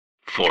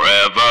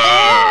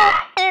Forever.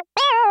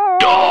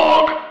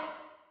 Dog.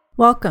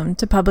 Welcome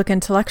to Public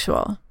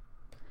Intellectual.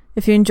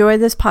 If you enjoy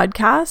this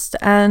podcast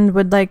and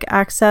would like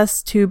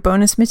access to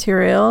bonus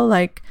material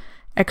like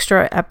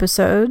extra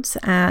episodes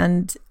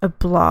and a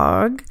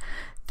blog,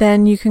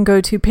 then you can go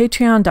to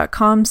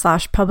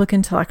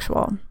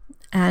patreon.com/publicintellectual.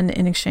 And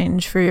in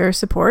exchange for your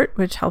support,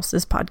 which helps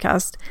this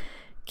podcast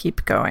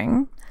keep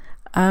going,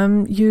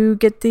 you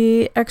get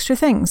the extra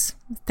things.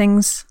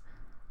 Things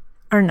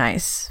are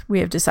nice, we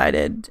have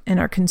decided, in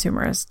our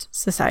consumerist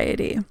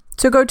society.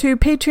 So go to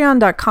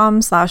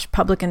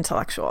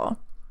patreon.com/publicintellectual.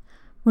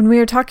 When we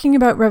are talking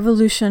about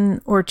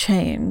revolution or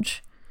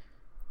change,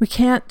 we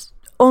can't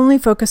only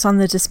focus on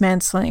the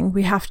dismantling.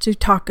 We have to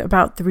talk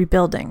about the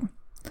rebuilding.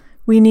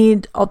 We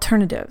need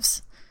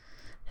alternatives.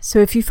 So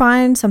if you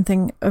find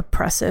something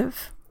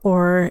oppressive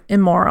or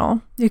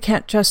immoral, you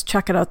can't just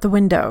chuck it out the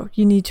window.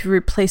 You need to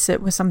replace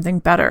it with something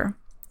better,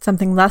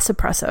 something less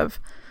oppressive,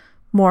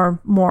 more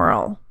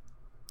moral.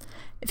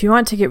 If you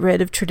want to get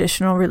rid of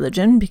traditional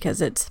religion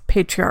because it's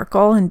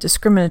patriarchal and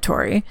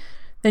discriminatory,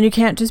 then you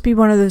can't just be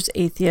one of those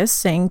atheists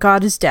saying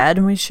God is dead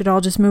and we should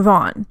all just move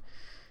on.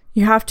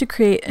 You have to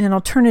create an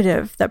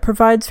alternative that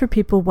provides for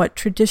people what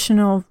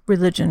traditional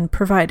religion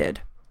provided.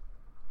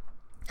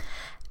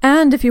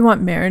 And if you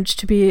want marriage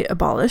to be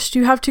abolished,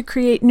 you have to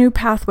create new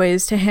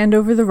pathways to hand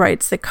over the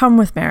rights that come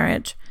with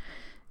marriage.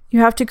 You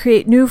have to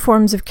create new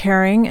forms of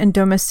caring and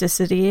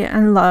domesticity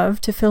and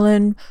love to fill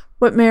in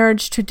what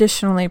marriage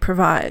traditionally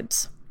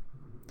provides.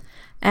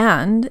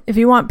 And if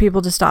you want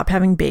people to stop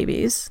having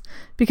babies,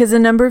 because the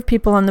number of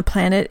people on the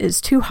planet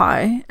is too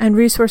high and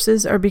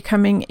resources are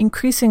becoming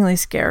increasingly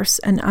scarce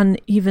and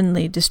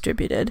unevenly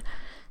distributed,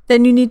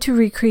 then you need to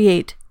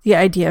recreate the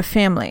idea of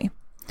family,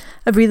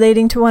 of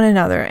relating to one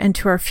another and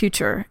to our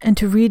future, and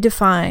to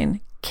redefine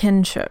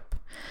kinship.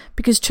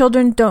 Because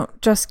children don't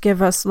just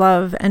give us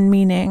love and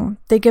meaning,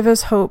 they give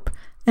us hope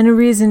and a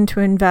reason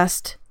to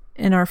invest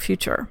in our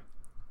future.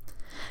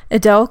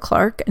 Adele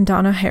Clark and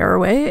Donna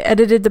Haraway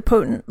edited the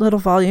potent little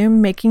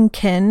volume Making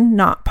Kin,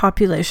 Not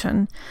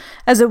Population,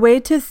 as a way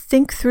to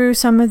think through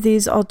some of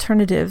these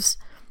alternatives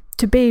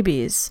to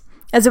babies,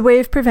 as a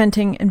way of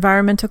preventing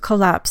environmental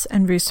collapse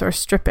and resource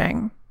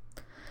stripping.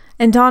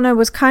 And Donna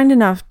was kind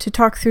enough to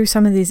talk through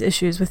some of these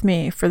issues with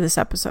me for this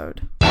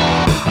episode.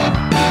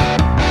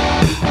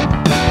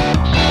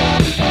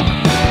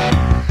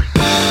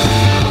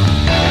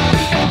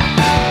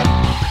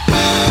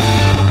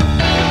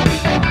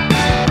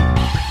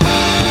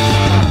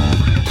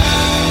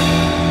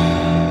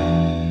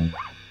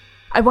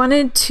 I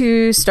wanted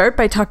to start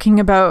by talking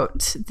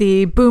about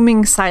the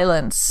booming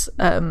silence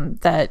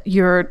that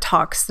your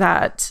talks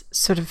that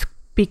sort of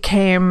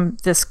became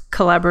this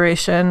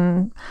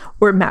collaboration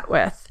were met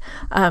with.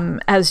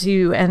 As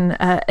you and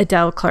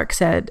Adele Clark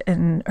said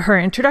in her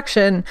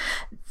introduction,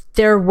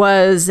 there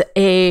was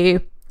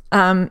a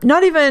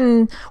not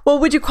even, well,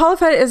 would you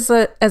qualify it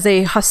as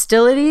a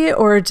hostility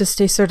or just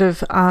a sort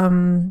of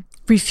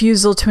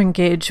refusal to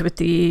engage with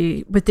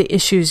the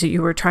issues that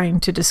you were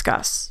trying to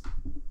discuss?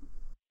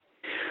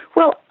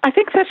 Well, I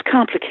think that's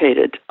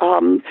complicated.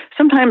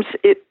 Sometimes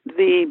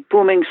the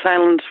booming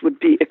silence would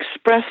be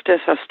expressed as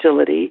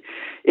hostility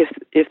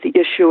if the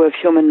issue of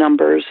human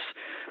numbers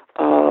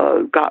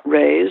got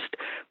raised.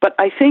 But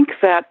I think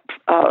that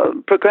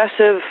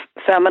progressive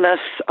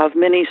feminists of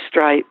many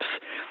stripes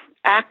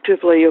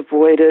actively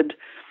avoided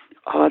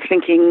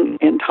thinking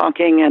and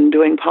talking and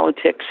doing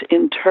politics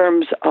in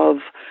terms of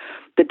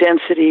the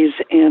densities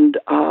and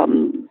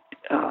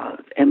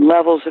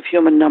levels of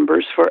human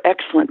numbers for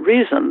excellent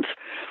reasons,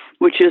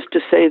 which is to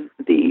say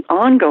the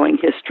ongoing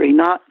history,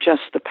 not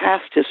just the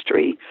past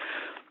history,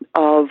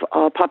 of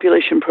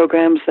population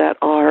programs that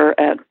are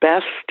at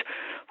best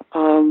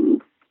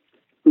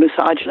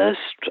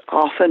misogynist,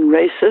 often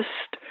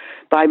racist.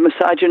 By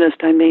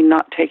misogynist, I mean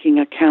not taking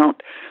into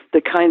account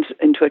the kinds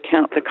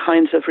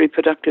of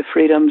reproductive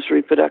freedoms,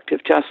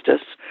 reproductive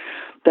justice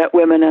that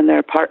women and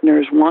their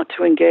partners want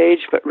to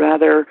engage, but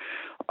rather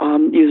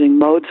using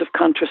modes of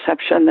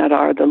contraception that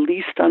are the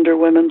least under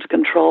women's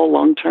control,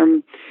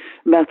 long-term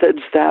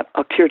methods that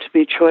appear to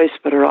be choice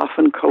but are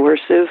often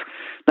coercive,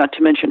 not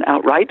to mention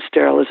outright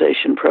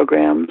sterilization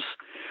programs,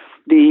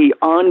 the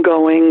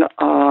ongoing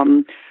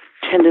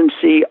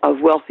tendency of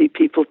wealthy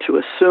people to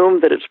assume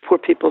that it's poor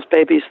people's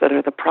babies that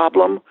are the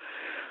problem,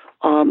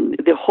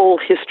 the whole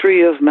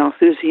history of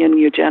Malthusian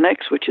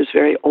eugenics, which is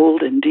very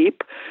old and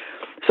deep.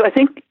 So I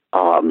think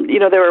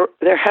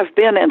there have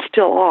been and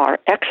still are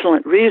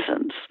excellent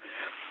reasons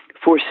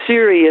for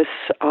serious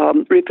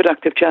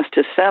reproductive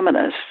justice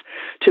feminists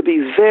to be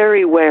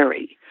very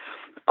wary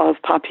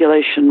of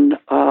population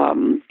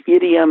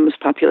idioms,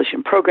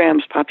 population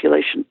programs,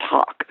 population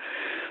talk.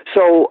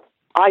 So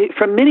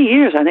for many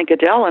years, I think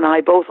Adele and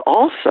I both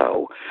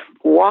also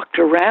walked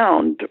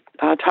around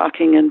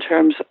talking in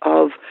terms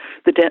of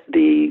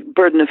the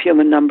burden of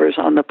human numbers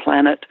on the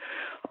planet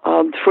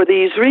for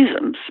these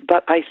reasons.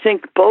 But I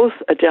think both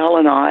Adele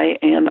and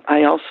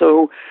I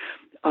also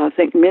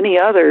think many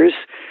others,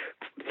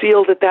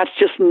 feel that that's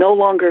just no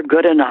longer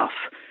good enough,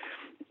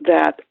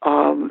 that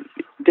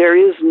there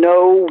is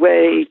no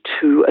way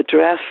to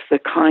address the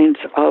kinds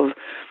of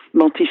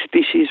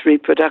multi-species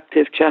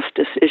reproductive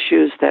justice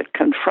issues that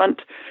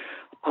confront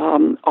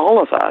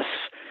all of us,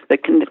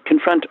 that can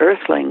confront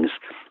Earthlings,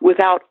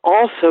 without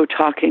also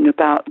talking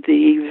about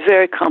the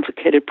very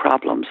complicated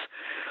problems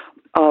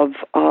of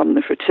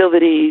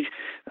fertility,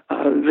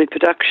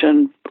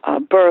 reproduction,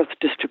 birth,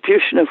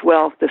 distribution of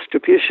wealth,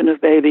 distribution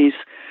of babies,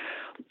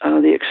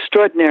 the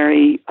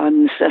extraordinary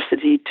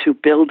necessity to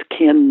build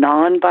kin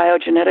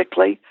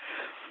non-biogenetically,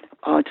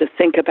 to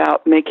think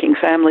about making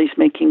families,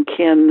 making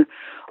kin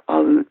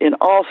in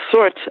all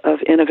sorts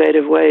of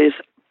innovative ways,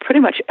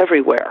 pretty much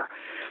everywhere.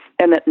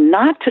 And that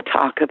not to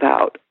talk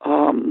about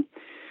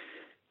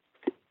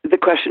the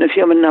question of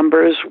human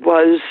numbers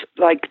was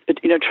like,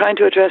 trying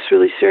to address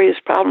really serious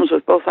problems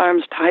with both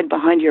arms tied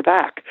behind your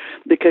back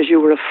because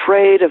you were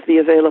afraid of the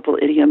available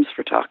idioms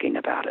for talking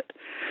about it.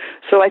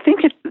 So I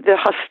think the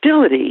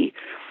hostility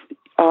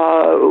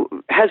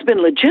has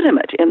been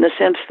legitimate in the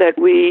sense that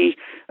we,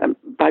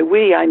 by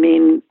we I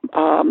mean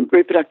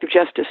reproductive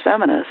justice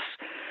feminists,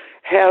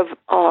 have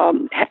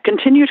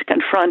continued to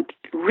confront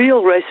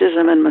real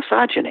racism and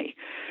misogyny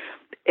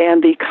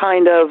and the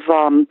kind of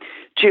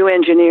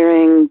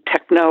geoengineering,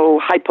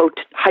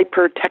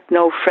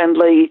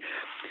 hyper-techno-friendly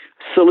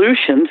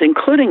solutions,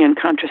 including in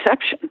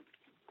contraception,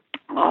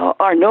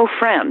 are no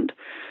friend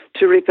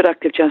to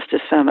reproductive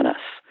justice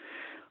feminists.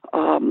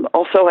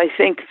 Also, I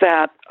think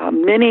that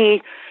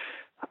many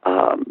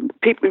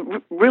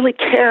people, really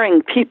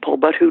caring people,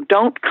 but who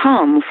don't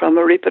come from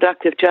a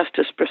reproductive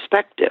justice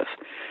perspective,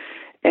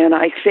 and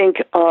I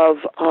think of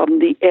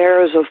the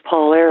heirs of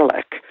Paul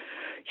Ehrlich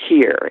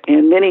here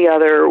and many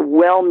other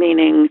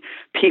well-meaning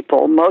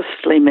people,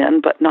 mostly men,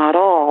 but not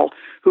all,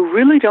 who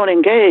really don't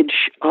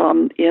engage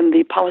in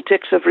the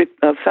politics of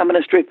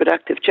feminist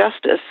reproductive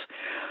justice,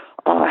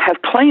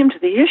 have claimed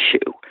the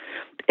issue,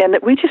 and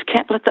that we just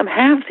can't let them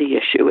have the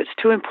issue. It's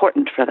too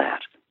important for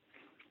that.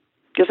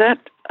 Does that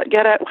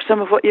get at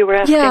some of what you were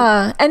asking?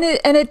 Yeah, and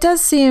it does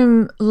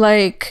seem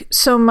like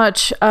so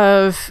much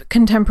of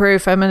contemporary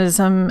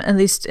feminism, at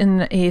least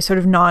in a sort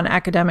of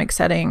non-academic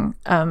setting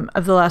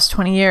of the last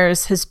 20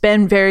 years, has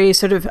been very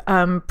sort of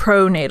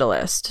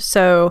pro-natalist.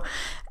 So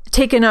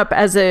taken up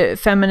as a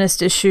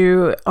feminist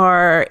issue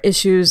are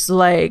issues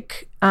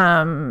like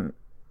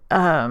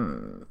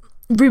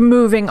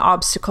removing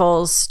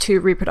obstacles to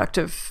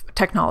reproductive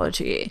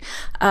technology,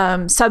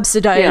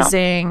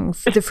 subsidizing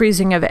the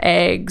freezing of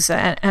eggs,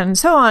 and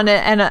so on,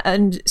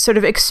 and sort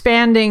of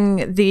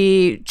expanding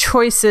the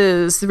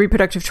choices, the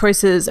reproductive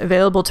choices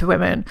available to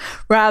women,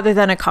 rather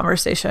than a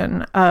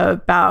conversation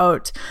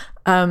about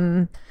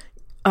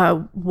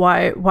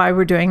why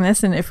we're doing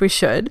this and if we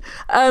should,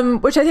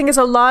 which I think is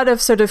a lot of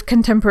sort of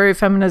contemporary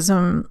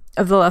feminism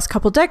of the last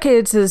couple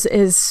decades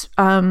is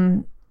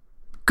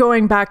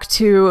going back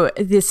to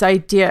this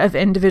idea of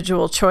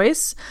individual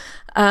choice,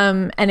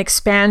 and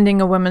expanding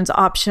a woman's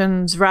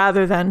options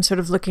rather than sort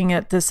of looking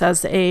at this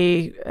as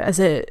a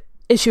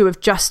issue of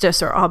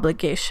justice or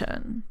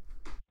obligation.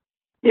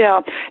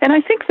 Yeah, and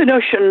I think the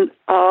notion,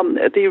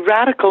 the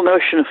radical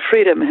notion of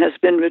freedom has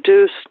been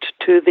reduced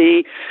to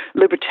the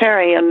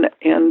libertarian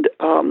and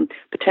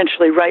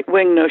potentially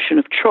right-wing notion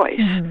of choice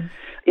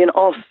in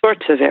all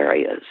sorts of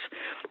areas.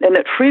 And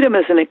that freedom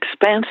is an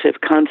expansive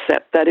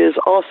concept that is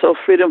also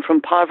freedom from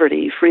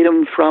poverty,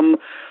 freedom from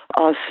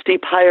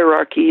steep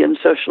hierarchy and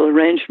social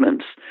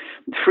arrangements,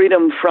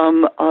 freedom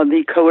from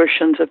the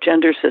coercions of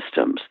gender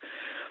systems,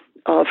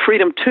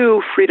 freedom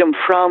to, freedom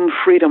from,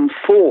 freedom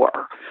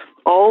for.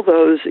 All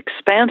those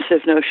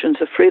expansive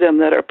notions of freedom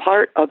that are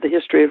part of the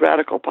history of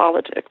radical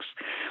politics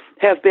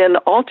have been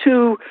all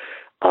too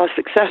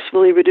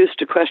successfully reduced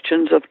to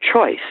questions of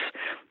choice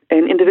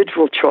and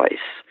individual choice.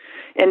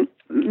 And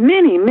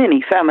many,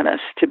 many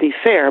feminists, to be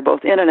fair,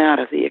 both in and out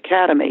of the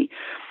academy,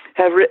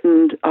 have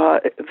written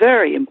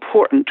very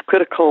important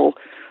critical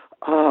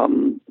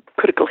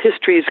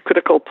histories,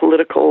 critical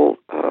political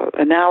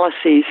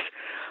analyses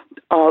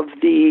of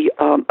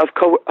of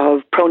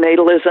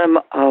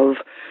pronatalism, of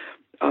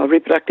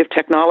reproductive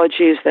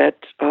technologies that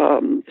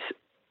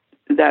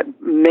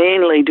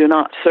mainly do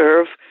not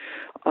serve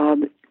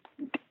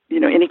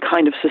any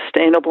kind of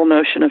sustainable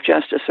notion of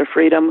justice or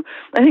freedom.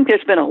 I think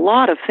there's been a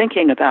lot of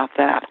thinking about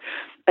that,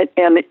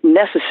 and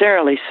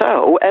necessarily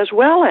so, as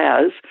well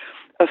as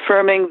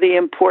affirming the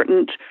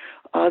importance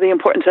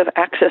of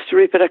access to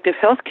reproductive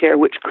health care,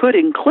 which could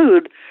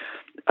include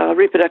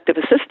reproductive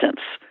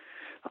assistance.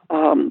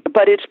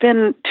 But it's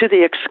been to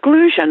the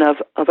exclusion of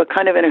a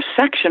kind of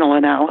intersectional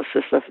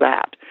analysis of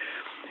that,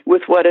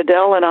 with what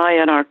Adele and I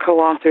and our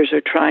co-authors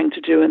are trying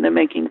to do in the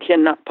Making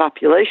Kin Not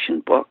Population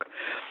book,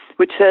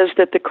 which says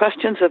that the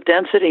questions of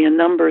density and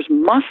numbers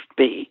must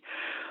be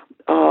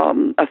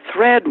a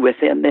thread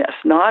within this,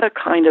 not a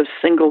kind of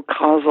single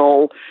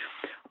causal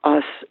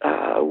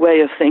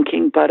way of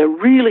thinking, but a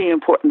really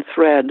important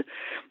thread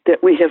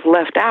that we have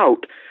left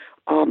out,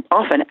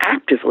 often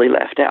actively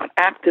left out,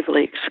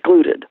 actively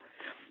excluded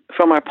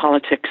from our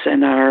politics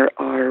and our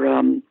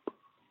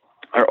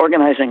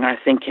organizing, our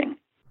thinking.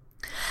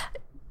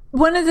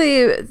 One of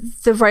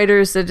the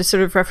writers that is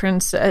sort of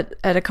referenced at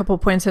a couple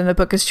points in the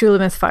book is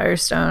Shulamith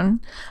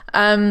Firestone,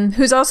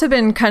 who's also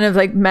been kind of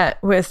like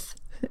met with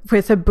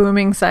a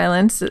booming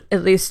silence,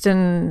 at least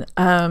in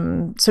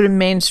sort of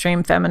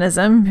mainstream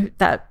feminism,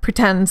 that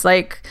pretends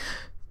like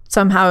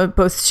somehow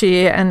both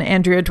she and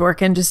Andrea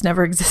Dworkin just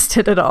never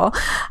existed at all.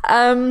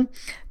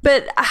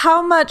 But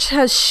how much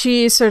has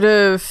she sort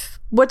of,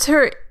 what's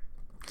her,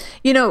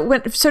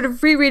 when sort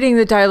of rereading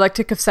The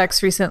Dialectic of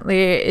Sex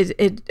recently,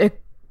 it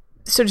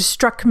sort of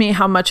struck me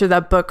how much of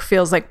that book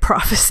feels like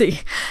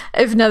prophecy,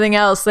 if nothing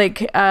else,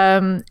 way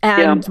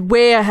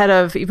ahead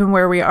of even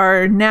where we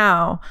are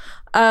now.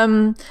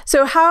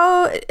 So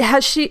how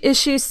is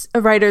she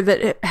a writer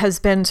that has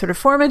been sort of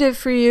formative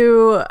for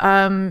you?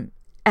 And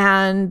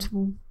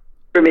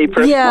for me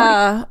personally,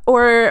 yeah,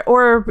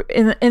 or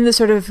in the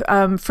sort of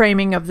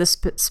framing of this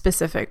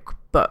specific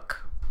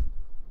book.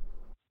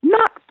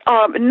 Not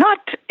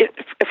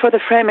for the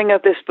framing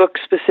of this book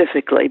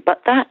specifically,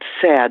 but that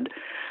said,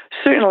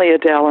 certainly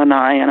Adele and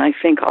I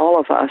think all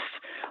of us,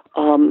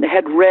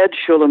 had read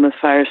Shulamith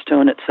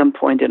Firestone at some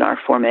point in our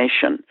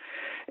formation.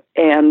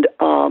 And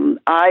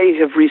I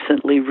have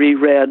recently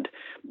reread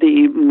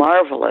the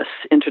marvelous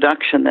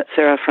introduction that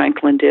Sarah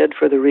Franklin did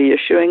for the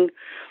reissuing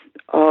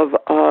of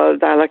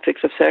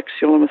Dialectics of Sex,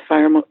 Shulamith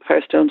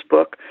Firestone's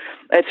book.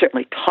 I'd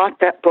certainly taught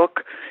that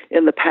book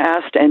in the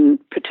past, and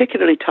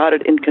particularly taught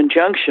it in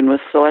conjunction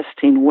with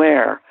Celestine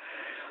Ware,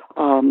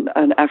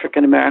 an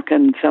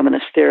African-American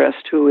feminist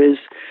theorist who is,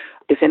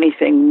 if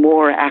anything,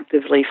 more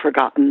actively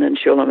forgotten than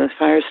Shulamith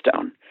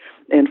Firestone,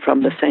 and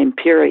from the same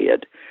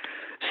period.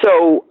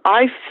 So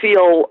I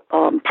feel,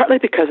 partly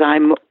because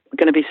I'm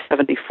going to be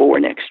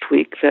 74 next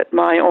week, that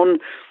my own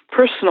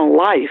personal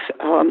life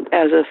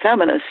as a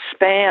feminist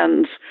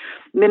spans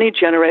many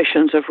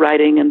generations of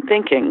writing and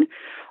thinking,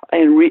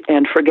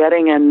 and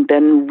forgetting and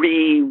then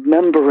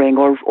remembering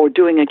or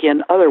doing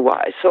again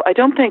otherwise. So I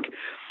don't think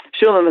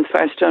Shulamith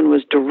Firestone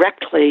was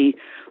directly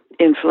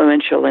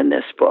influential in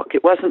this book.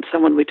 It wasn't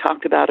someone we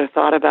talked about or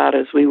thought about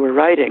as we were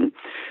writing.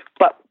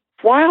 But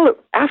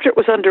after it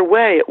was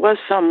underway, it was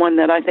someone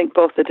that I think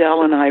both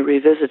Adele and I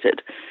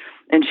revisited.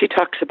 And she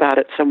talks about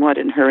it somewhat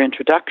in her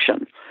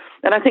introduction.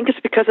 And I think it's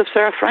because of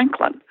Sarah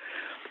Franklin,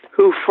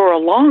 who for a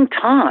long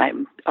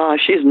time,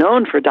 she's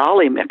known for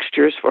Dolly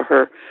mixtures, for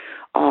her,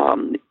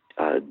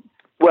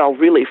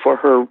 for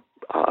her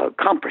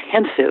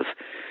comprehensive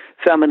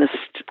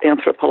feminist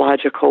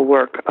anthropological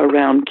work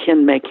around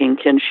kin-making,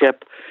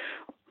 kinship,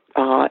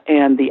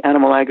 and the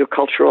animal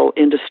agricultural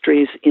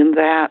industries in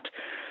that,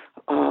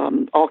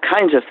 all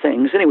kinds of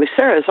things. Anyway,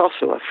 Sarah is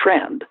also a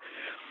friend,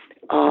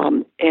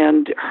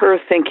 and her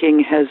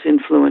thinking has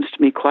influenced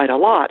me quite a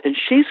lot. And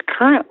she's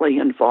currently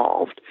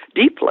involved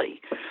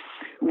deeply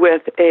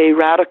with a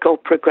radical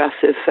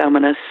progressive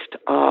feminist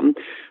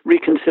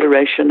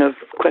reconsideration of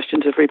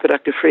questions of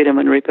reproductive freedom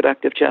and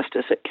reproductive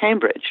justice at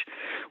Cambridge,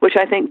 which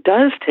I think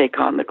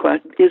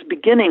is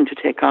beginning to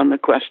take on the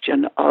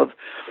question of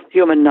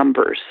human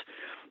numbers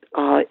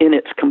in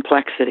its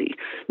complexity.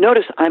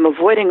 Notice I'm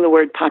avoiding the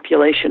word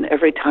population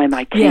every time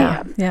I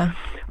can. Yeah.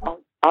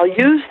 I'll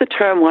use the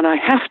term when I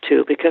have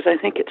to because I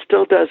think it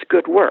still does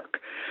good work.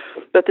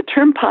 But the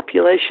term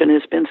population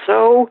has been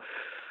so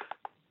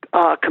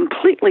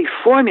completely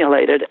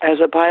formulated as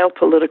a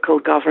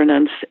biopolitical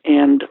governance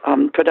and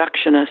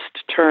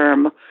productionist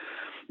term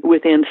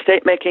within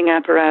state-making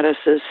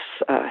apparatuses,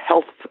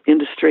 health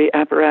industry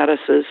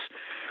apparatuses,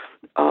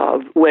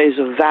 ways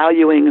of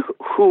valuing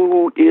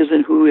who is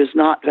and who is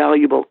not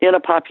valuable in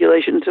a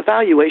population. It's a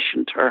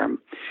valuation term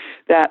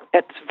that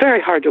it's very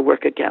hard to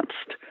work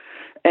against.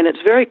 And it's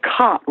very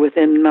caught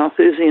within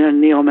Malthusian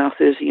and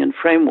neo-Malthusian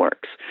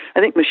frameworks.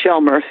 I think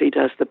Michelle Murphy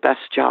does the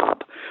best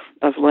job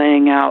of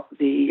laying out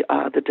the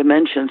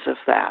dimensions of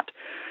that.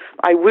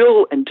 I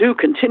will and do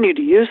continue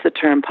to use the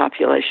term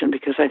population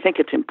because I think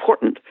it's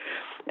important.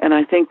 And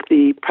I think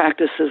the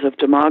practices of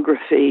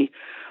demography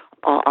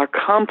are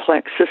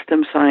complex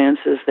system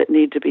sciences that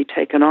need to be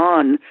taken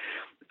on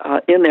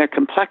in their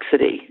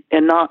complexity.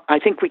 And I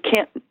think we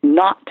can't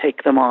not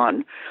take them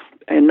on,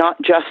 and not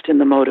just in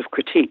the mode of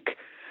critique.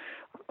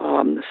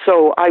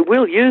 So I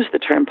will use the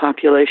term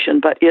population,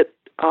 but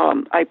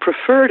I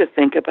prefer to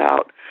think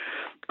about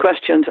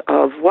questions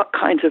of what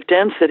kinds of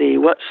density,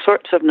 what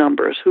sorts of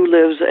numbers, who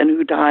lives and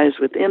who dies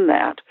within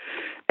that.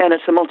 And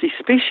it's a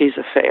multi-species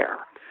affair.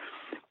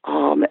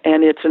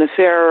 And it's an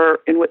affair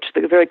in which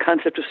the very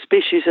concept of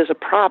species is a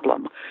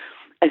problem.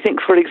 I think,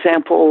 for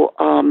example,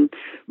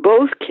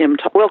 both Kim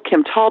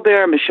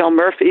Tallbear, Michelle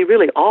Murphy,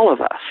 really all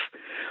of us,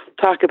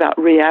 talk about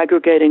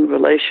reaggregating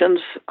relations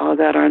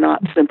that are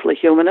not simply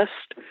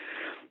humanist,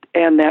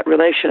 and that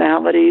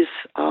relationalities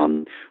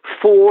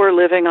for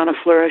living on a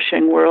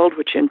flourishing world,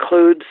 which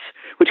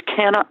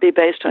cannot be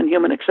based on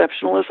human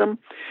exceptionalism,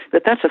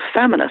 that's a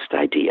feminist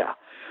idea,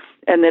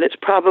 and that it's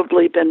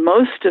probably been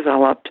most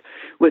developed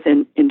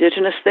within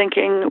indigenous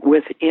thinking,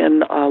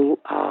 within,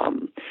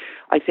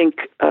 I think,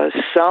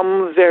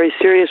 some very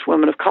serious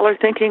women of color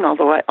thinking,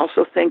 although I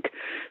also think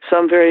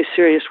some very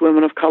serious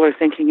women of color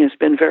thinking has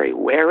been very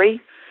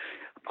wary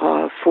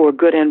for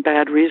good and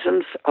bad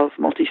reasons of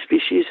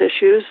multi-species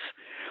issues,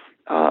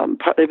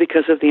 partly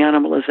because of the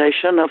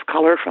animalization of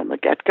color from the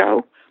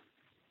get-go.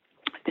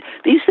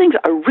 These things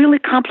are really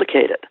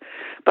complicated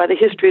by the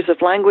histories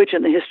of language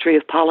and the history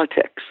of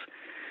politics.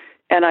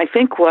 And I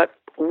think what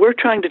we're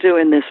trying to do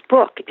in this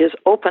book is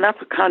open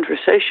up a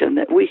conversation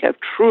that we have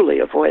truly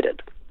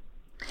avoided.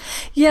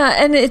 Yeah,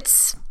 and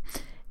it's,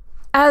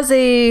 as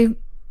a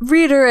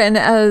reader and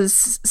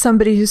as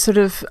somebody who's sort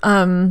of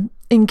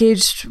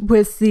engaged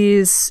with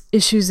these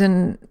issues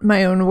in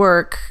my own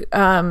work,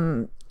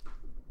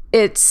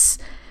 it's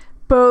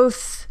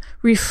both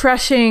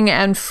refreshing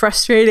and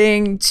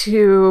frustrating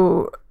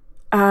to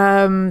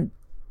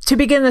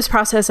begin this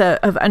process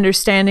of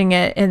understanding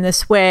it in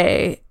this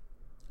way,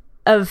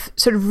 of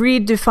sort of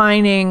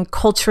redefining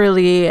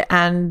culturally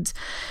and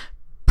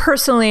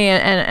personally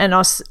and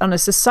also on a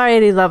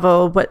society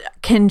level what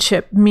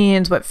kinship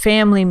means, what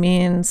family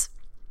means,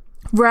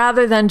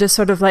 rather than just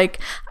sort of like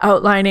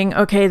outlining,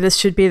 okay, this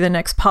should be the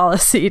next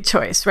policy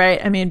choice,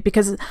 right? I mean,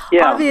 because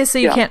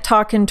obviously you can't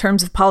talk in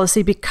terms of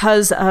policy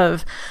because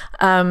of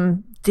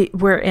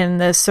we're in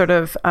this sort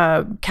of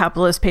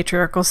capitalist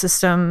patriarchal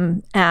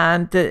system,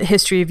 and the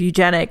history of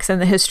eugenics and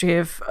the history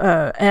of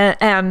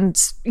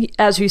and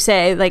as you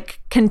say, like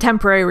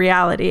contemporary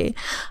reality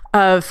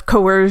of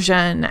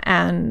coercion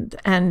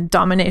and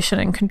domination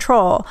and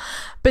control.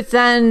 But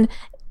then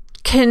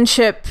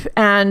kinship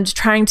and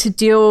trying to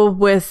deal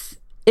with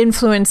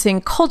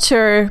influencing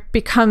culture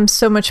becomes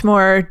so much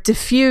more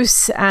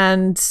diffuse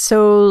and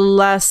so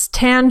less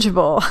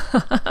tangible.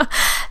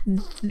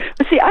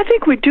 See, I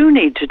think we do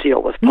need to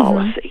deal with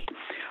policy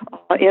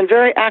in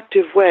very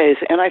active ways.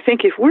 And I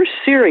think if we're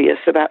serious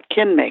about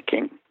kin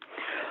making,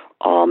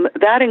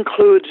 that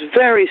includes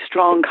very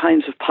strong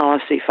kinds of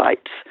policy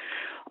fights.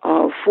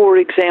 For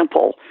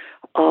example,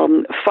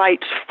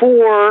 fights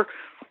for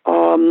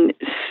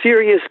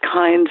serious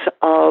kinds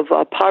of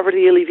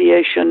poverty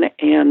alleviation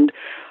and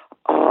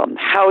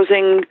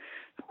housing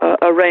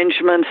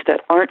arrangements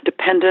that aren't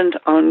dependent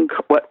on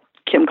what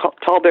Kim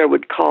Tallbear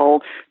would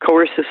call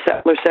coercive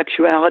settler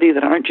sexuality,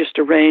 that aren't just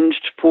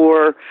arranged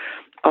for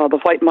the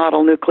white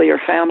model nuclear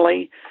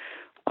family.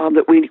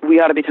 That we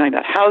ought to be talking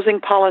about housing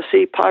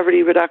policy,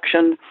 poverty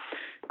reduction,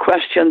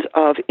 questions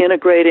of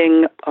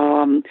integrating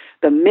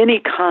the many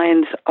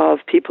kinds of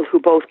people who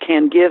both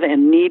can give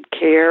and need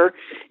care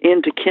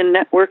into kin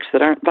networks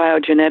that aren't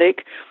biogenetic.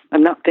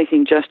 I'm not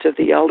thinking just of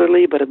the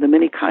elderly, but of the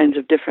many kinds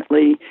of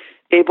differently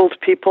abled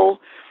people.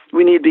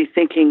 We need to be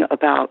thinking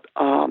about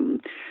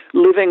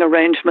living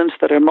arrangements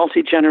that are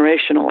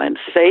multi-generational and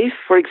safe.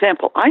 For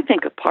example, I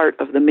think a part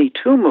of the Me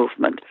Too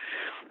movement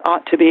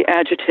ought to be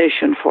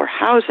agitation for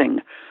housing,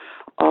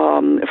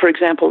 for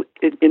example,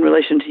 in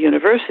relation to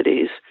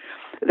universities,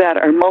 that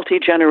are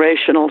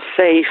multi-generational,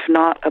 safe,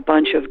 not a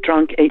bunch of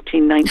drunk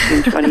 18,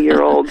 19,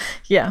 20-year-olds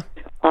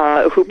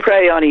who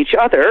prey on each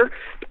other,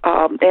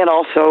 and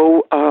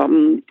also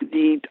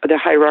the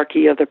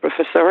hierarchy of the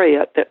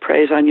professoriate that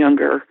preys on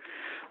younger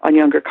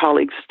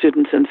colleagues,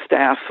 students, and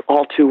staff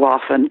all too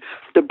often.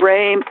 The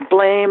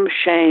blame,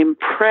 shame,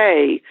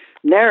 prey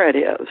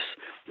narratives,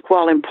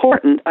 while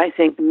important, I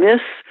think miss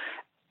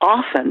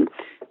often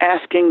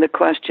asking the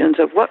questions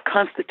of what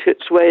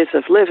constitutes ways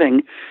of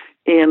living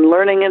in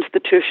learning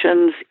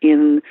institutions,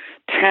 in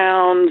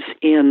towns,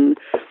 in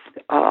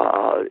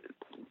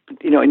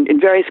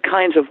various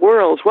kinds of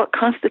worlds. What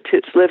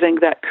constitutes living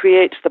that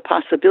creates the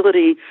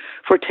possibility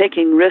for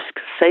taking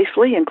risks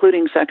safely,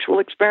 including sexual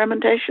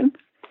experimentation?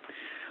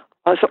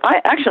 So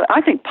I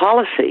think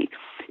policy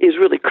is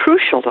really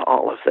crucial to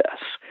all of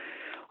this.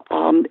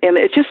 And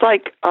it's just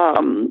like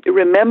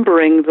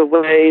remembering the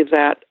way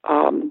that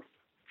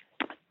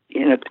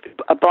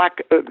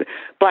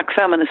black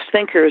feminist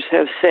thinkers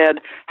have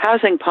said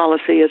housing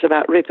policy is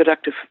about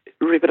reproductive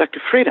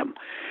freedom.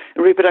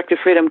 And reproductive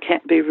freedom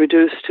can't be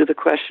reduced to the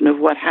question of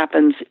what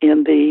happens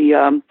in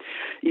the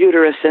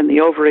uterus and the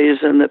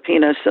ovaries and the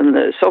penis and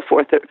so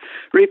forth. That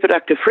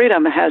reproductive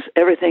freedom has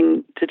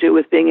everything to do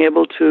with being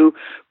able to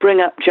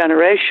bring up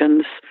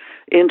generations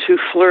into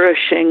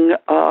flourishing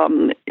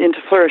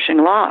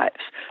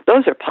lives.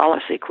 Those are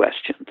policy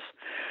questions.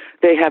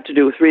 They have to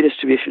do with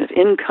redistribution of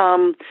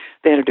income.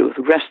 They have to do with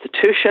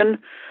restitution,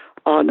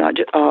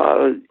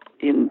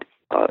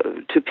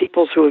 to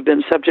peoples who have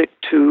been subject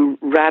to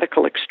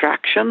radical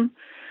extraction.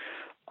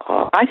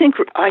 I think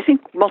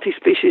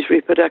multi-species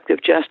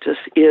reproductive justice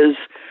is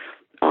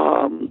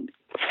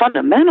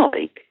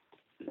fundamentally,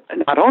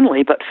 not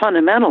only, but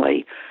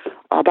fundamentally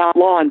about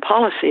law and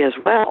policy as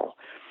well.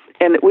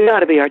 And that we ought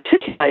to be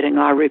articulating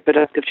our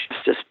reproductive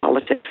justice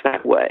politics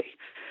that way.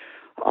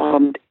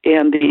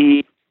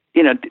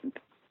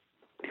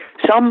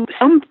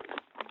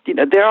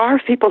 There are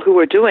people who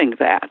are doing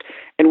that,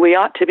 and we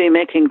ought to be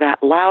making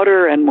that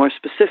louder and more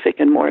specific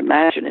and more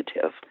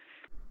imaginative.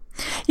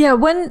 Yeah,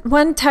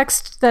 one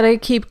text that I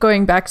keep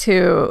going back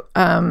to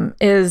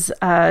is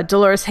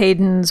Dolores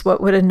Hayden's "What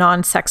Would a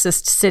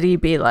Non-Sexist City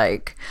Be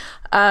Like?"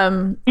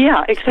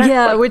 Yeah, exactly.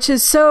 Yeah, which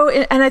is so,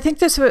 and I think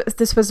this was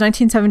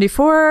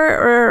 1974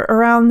 or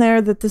around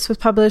there that this was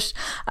published.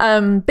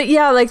 But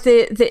yeah, like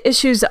the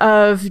issues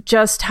of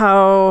just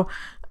how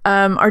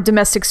our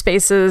domestic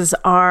spaces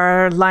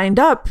are lined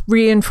up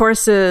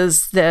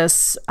reinforces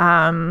this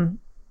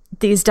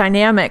these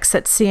dynamics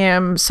that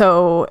seem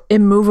so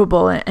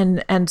immovable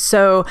and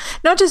so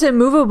not just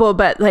immovable,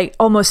 but like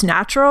almost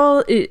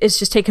natural. It's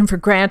just taken for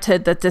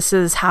granted that this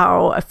is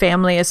how a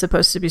family is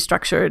supposed to be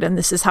structured, and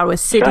this is how a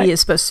city is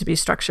supposed to be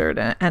structured,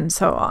 and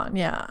so on.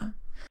 Yeah.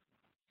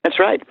 That's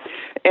right.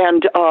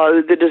 And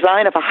the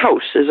design of a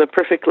house is a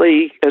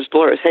perfectly, as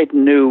Dolores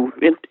Hayden knew,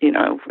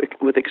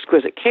 with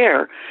exquisite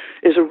care,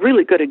 is a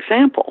really good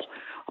example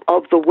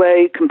of the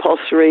way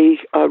compulsory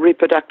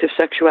reproductive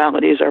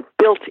sexualities are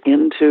built,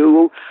 and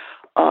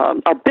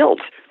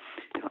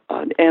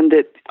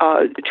that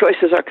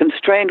choices are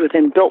constrained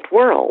within built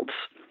worlds.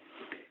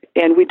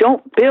 And we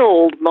don't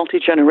build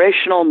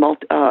multi-generational,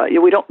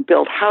 we don't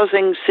build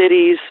housing,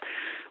 cities,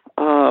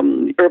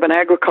 urban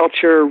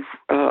agriculture,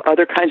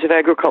 other kinds of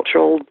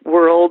agricultural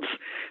worlds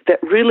that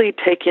really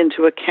take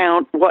into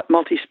account what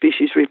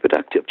multi-species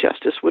reproductive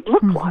justice would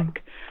look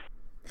like.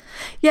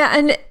 Yeah,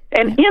 and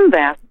in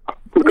that,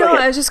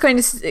 I was just going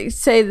to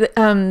say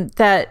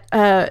that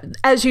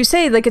as you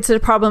say, like it's a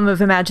problem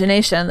of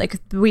imagination. Like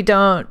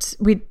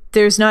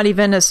there's not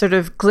even a sort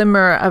of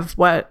glimmer of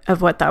what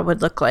that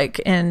would look like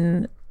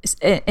in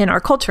our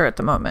culture at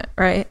the moment,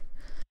 right?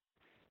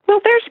 Well,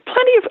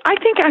 I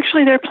think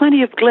actually there are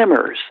plenty of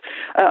glimmers.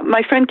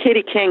 My friend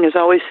Katie King has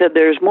always said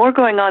there's more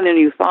going on than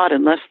you thought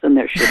and less than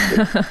there should be.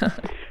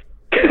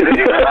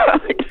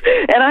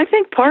 And I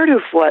think part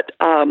of what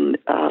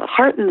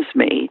heartens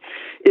me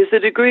is the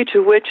degree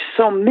to which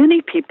so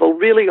many people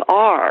really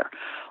are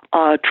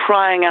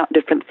trying out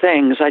different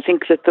things. I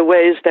think that the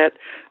ways that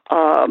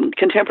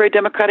contemporary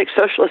democratic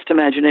socialist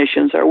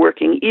imaginations are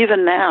working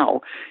even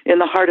now in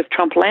the heart of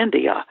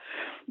Trumplandia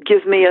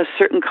give me a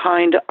certain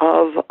kind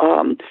of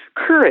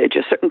courage,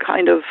 a certain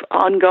kind of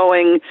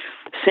ongoing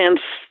sense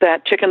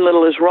that Chicken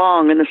Little is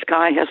wrong and the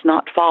sky has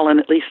not fallen,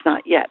 at least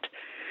not yet.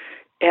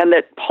 And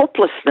that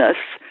hopelessness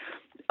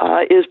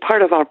is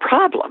part of our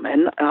problem.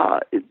 And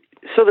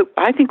so that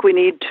I think we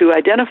need to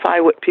identify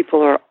what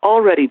people are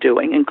already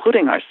doing,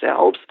 including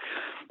ourselves,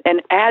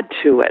 and add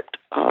to it.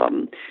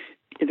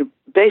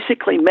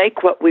 Basically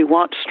make what we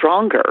want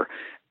stronger,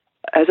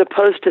 as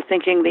opposed to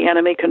thinking the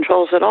enemy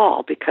controls it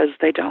all, because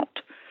they don't.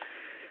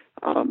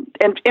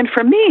 And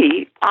for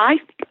me,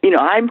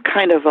 I'm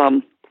kind of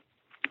a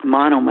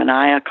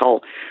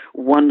monomaniacal,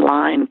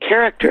 one-line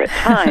character at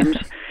times,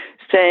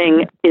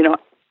 saying,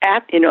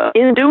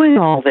 in doing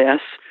all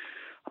this,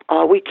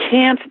 we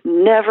can't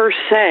never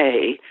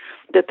say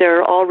that there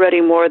are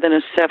already more than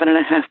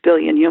 7.5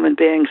 billion human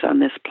beings on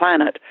this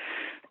planet.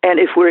 And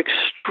if we're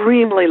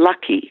extremely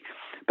lucky,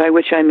 by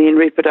which I mean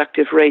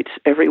reproductive rates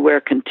everywhere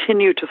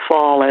continue to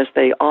fall as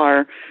they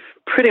are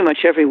pretty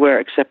much everywhere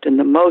except in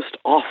the most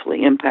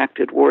awfully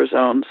impacted war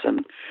zones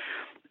and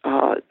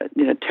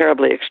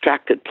terribly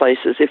extracted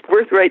places. If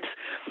birth rates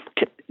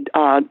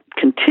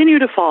continue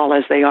to fall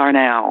as they are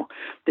now,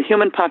 the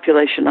human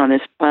population on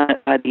this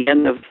planet by the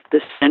end of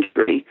this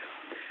century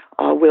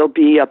will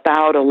be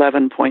about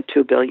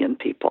 11.2 billion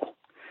people.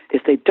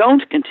 If they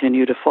don't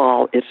continue to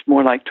fall, it's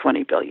more like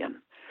 20 billion.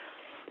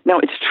 Now,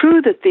 it's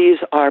true that these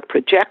are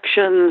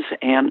projections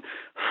and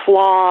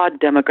flawed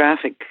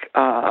demographic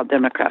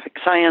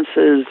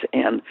sciences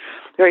and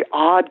very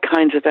odd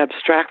kinds of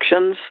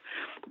abstractions,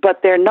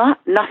 but they're not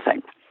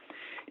nothing.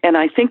 And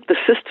I think the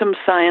system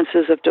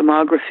sciences of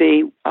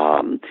demography,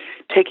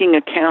 taking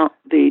account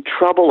the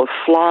trouble of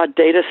flawed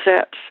data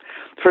sets,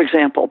 for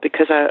example,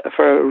 because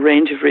for a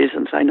range of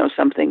reasons, I know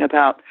something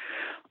about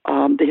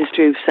the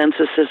history of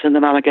censuses in the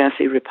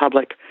Malagasy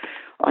Republic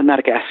on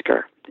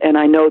Madagascar. And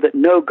I know that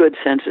no good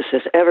census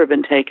has ever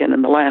been taken,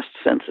 and the last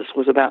census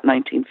was about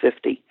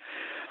 1950.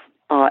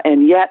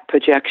 And yet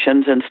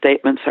projections and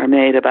statements are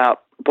made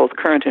about both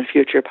current and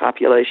future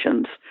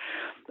populations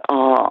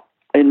on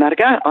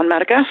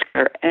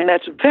Madagascar. And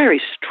that's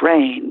very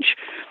strange,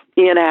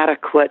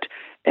 inadequate.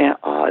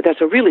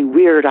 That's a really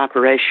weird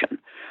operation.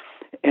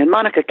 And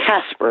Monica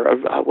Casper,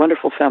 a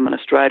wonderful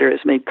feminist writer,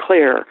 has made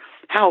clear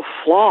how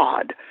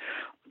flawed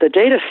the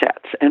data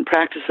sets and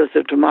practices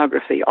of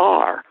demography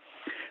are.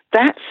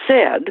 That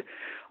said,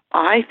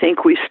 I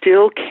think we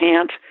still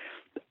can't,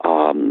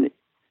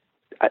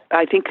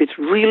 I think it's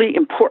really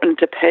important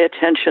to pay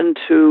attention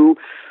to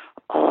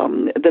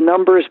the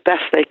numbers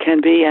best they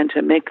can be and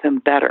to make them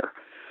better.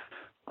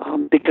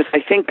 Because I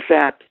think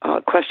that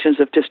questions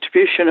of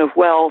distribution of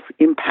wealth,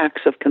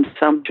 impacts of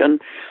consumption,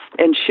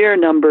 and sheer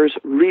numbers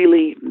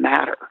really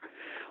matter.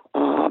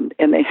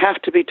 And they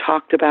have to be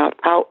talked about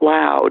out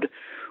loud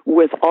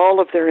with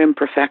all of their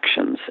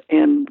imperfections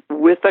and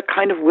with a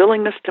kind of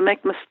willingness to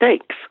make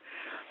mistakes.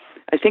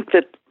 I think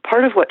that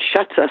part of what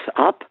shuts us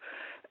up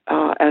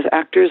as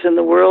actors in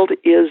the world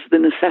is the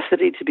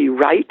necessity to be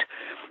right,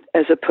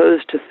 as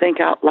opposed to think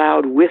out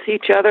loud with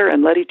each other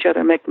and let each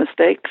other make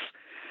mistakes.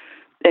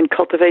 and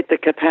cultivate the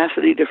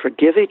capacity to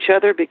forgive each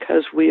other,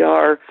 because we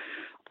are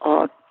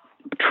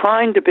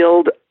trying to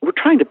build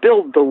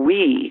the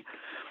we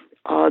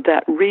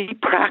that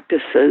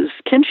re-practices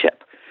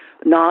kinship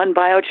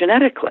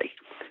non-biogenetically,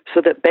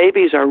 so that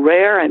babies are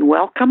rare and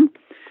welcome,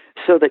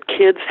 so that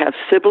kids have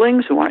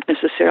siblings who aren't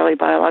necessarily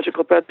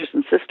biological brothers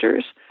and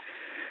sisters,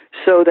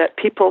 so that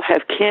people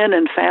have kin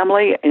and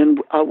family and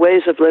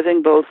ways of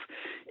living both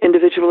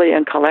individually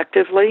and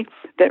collectively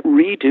that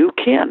redo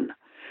kin.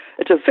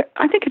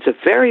 I think it's a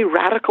very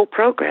radical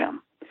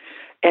program.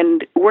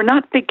 And we're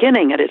not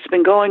beginning it. It's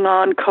been going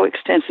on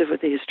coextensive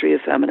with the history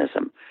of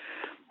feminism.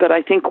 But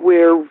I think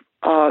we're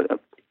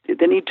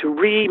the need to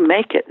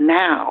remake it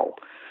now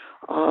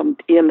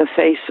in the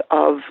face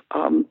of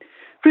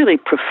really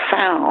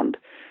profound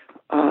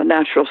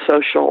natural,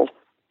 social,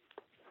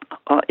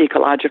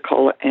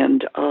 ecological,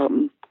 and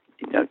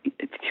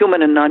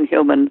human and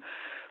non-human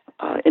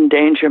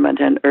endangerment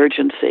and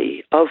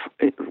urgency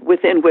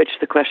within which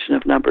the question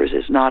of numbers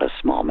is not a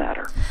small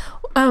matter.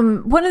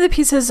 One of the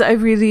pieces I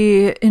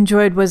really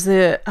enjoyed was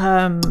the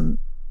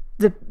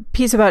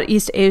piece about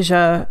East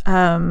Asia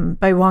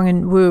by Wang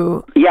and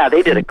Wu. Yeah,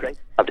 they did a great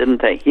job,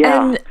 didn't they?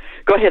 Yeah. And,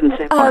 go ahead and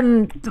say more.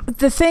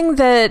 The thing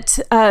that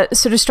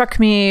sort of struck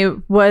me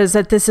was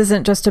that this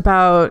isn't just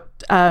about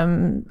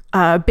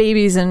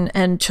babies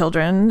and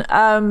children,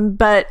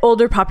 but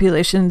older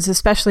populations,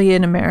 especially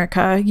in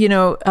America.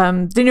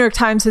 The New York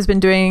Times has been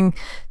doing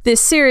this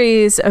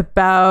series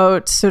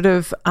about sort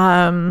of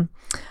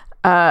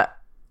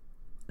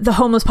the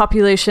homeless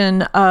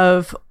population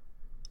of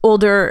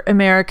older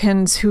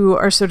Americans who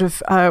are sort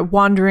of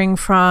wandering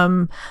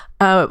from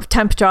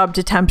temp job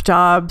to temp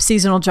job,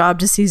 seasonal job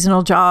to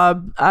seasonal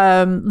job,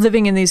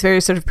 living in these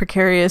very sort of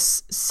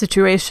precarious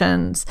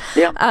situations.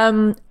 Yeah,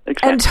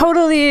 exactly. And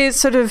totally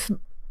sort of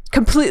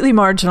completely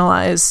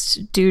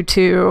marginalized due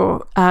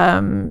to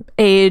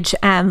age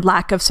and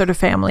lack of sort of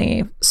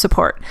family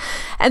support.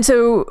 And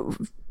so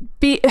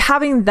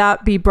having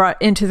that be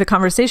brought into the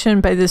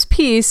conversation by this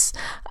piece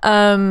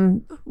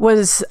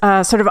was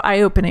sort of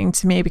eye-opening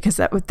to me, because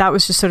that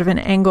was just sort of an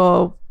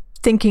angle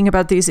thinking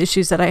about these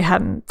issues that I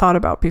hadn't thought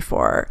about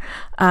before.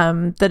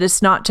 That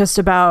it's not just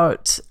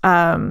about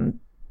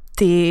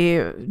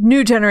the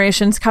new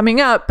generations coming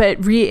up, but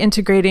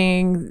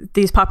reintegrating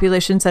these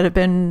populations that have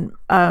been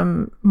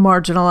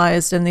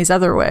marginalized in these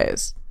other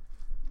ways.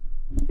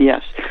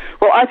 Yes.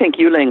 Well, I think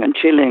Yuling and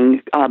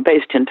Chiling,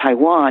 based in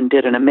Taiwan,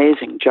 did an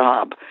amazing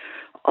job.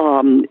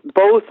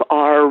 Both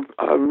are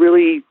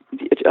really,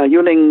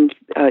 Yuling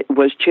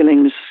was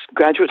Chiling's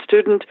graduate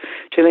student.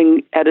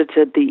 Chiling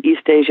edited the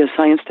East Asia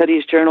Science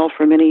Studies Journal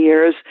for many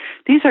years.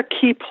 These are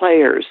key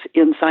players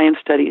in science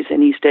studies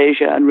in East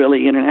Asia and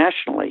really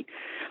internationally.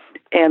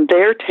 And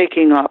they're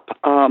taking up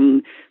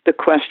the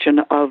question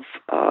of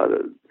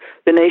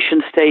the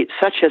nation states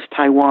such as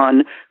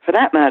Taiwan, for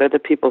that matter, the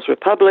People's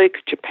Republic,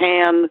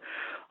 Japan,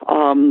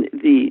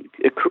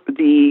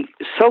 the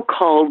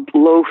so-called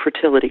low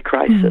fertility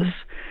crisis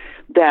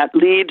that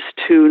leads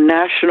to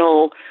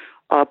national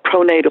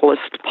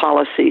pronatalist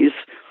policies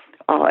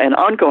and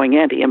ongoing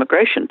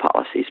anti-immigration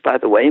policies, by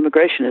the way.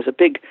 Immigration is I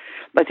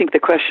think the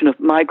question of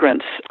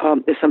migrants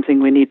is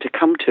something we need to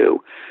come to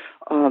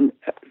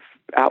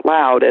out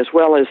loud, as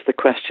well as the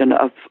question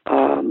of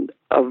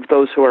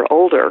those who are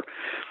older.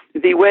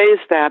 The ways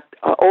that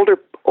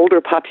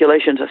older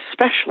populations,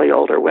 especially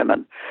older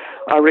women,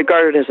 are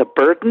regarded as a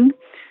burden,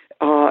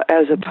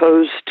 as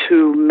opposed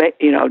to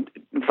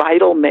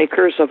vital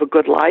makers of a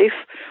good life,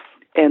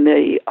 and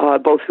they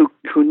both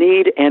who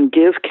need and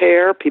give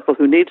care, people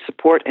who need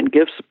support and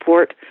give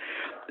support,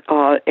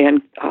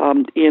 and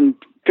in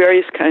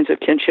various kinds of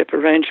kinship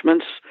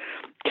arrangements,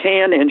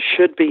 can and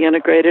should be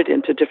integrated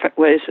into different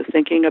ways of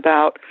thinking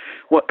about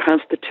what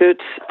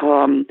constitutes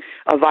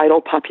a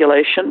vital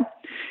population.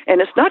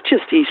 And it's not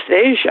just East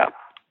Asia.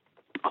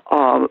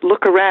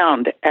 Look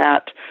around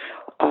at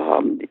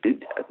the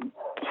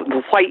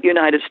white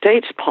United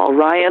States. Paul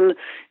Ryan,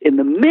 in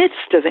the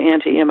midst of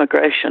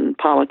anti-immigration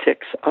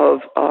politics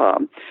of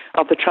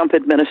the Trump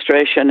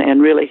administration,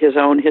 and really his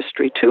own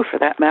history too, for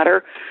that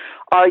matter,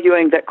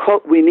 arguing that,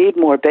 quote, we need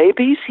more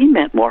babies. He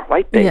meant more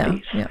white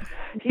babies. Yeah.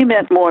 He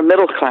meant more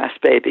middle-class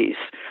babies,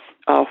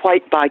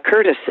 white by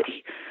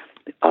courtesy.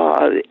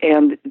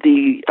 And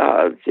the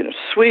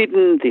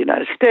Sweden, the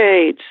United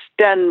States,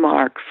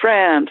 Denmark,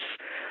 France,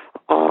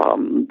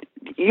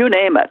 you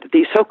name it,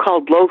 the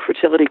so-called low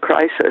fertility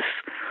crisis,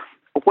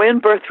 when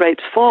birth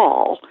rates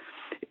fall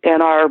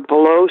and are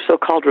below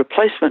so-called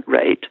replacement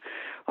rate,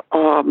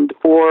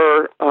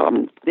 or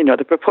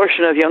the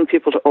proportion of young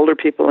people to older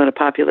people in a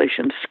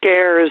population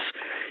scares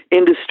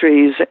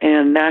industries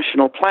and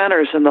national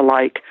planners and the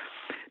like,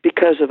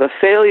 because of a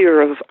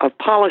failure of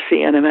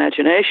policy and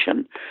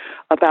imagination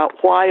about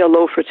why a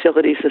low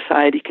fertility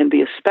society can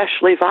be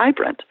especially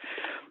vibrant,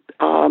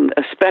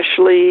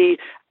 especially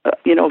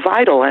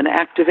vital, and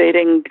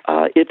activating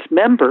its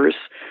members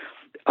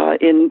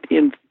in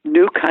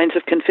new kinds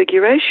of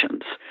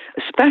configurations,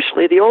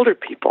 especially the older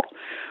people.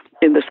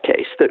 In this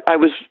case, that I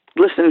was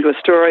listening to a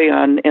story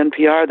on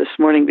NPR this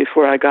morning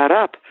before I got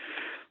up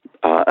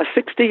a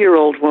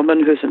 60-year-old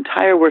woman whose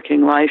entire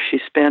working life she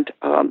spent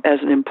as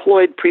an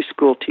employed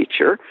preschool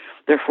teacher,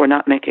 therefore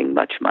not making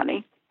much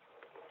money,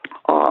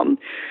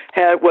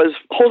 was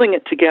holding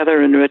it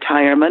together in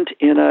retirement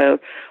in a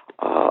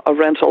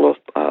rental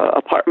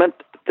apartment.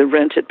 The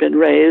rent had been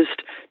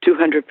raised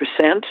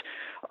 200%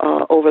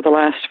 over the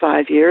last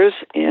 5 years,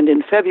 and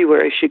in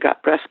February she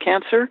got breast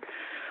cancer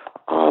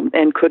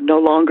and could no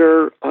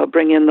longer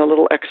bring in the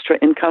little extra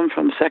income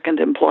from second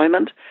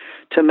employment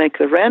to make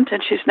the rent,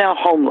 and she's now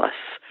homeless.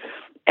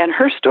 And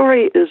her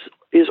story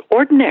is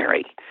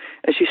ordinary.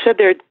 As you said,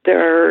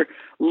 there are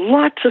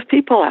lots of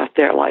people out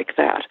there like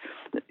that,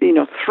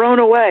 thrown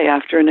away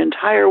after an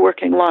entire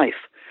working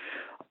life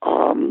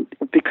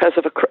because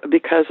of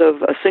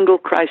a single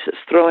crisis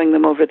throwing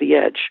them over the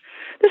edge.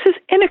 This is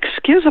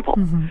inexcusable.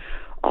 Mm-hmm.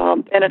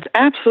 And it's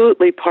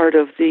absolutely part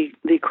of the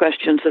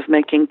questions of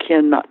making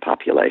kin, not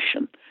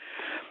population.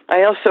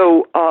 I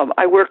also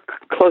I work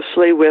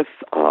closely with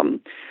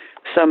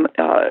some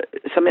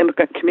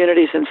immigrant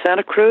communities in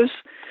Santa Cruz,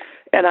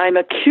 and I'm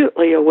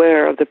acutely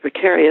aware of the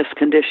precarious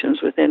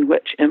conditions within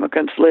which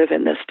immigrants live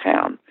in this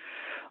town.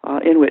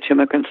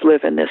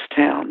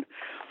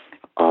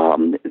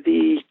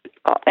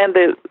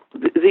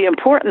 The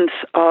importance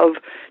of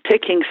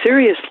taking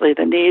seriously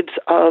the needs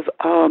of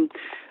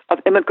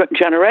immigrant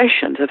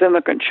generations, of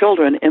immigrant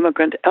children,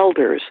 immigrant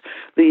elders,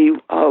 the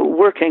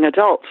working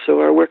adults who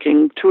are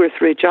working 2 or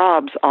 3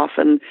 jobs,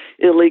 often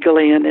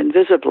illegally and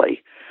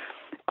invisibly.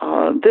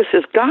 This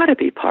has got to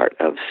be part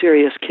of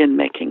serious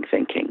kin-making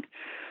thinking.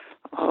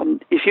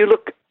 If you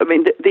look,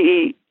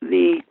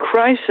 the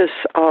crisis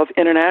of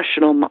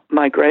international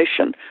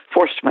migration,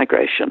 forced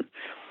migration,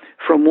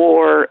 from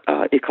war,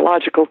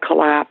 ecological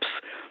collapse,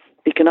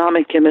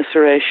 economic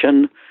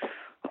immiseration,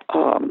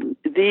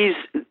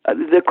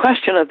 the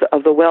question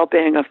of the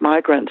well-being of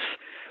migrants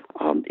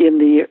in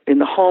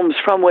the homes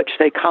from which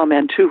they come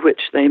and to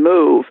which they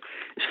move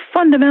is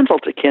fundamental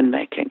to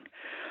kin-making.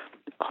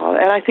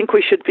 And I think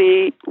we should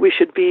be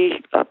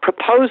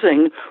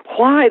proposing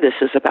why this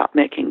is about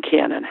making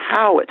kin and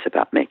how it's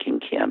about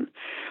making kin.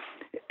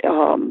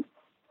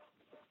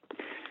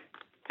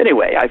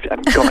 Anyway,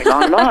 I'm going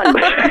on and on.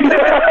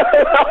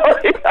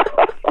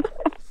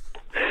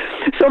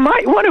 So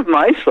one of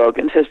my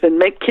slogans has been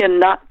 "Make kin,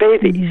 not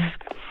babies,"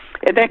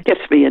 and that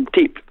gets me in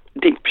deep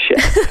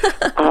shit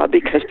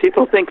because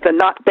people think the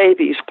 "not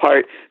babies"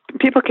 part.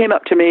 People came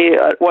up to me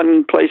at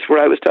one place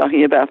where I was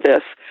talking about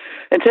this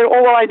and said,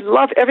 "Oh, well, I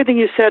love everything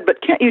you said,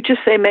 but can't you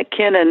just say make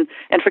kin and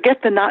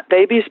forget the "not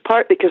babies"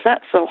 part because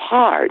that's so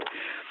hard?"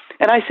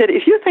 And I said,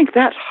 if you think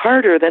that's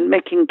harder than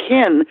making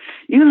kin,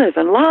 you live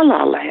in la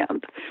la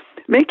land.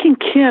 Making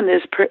kin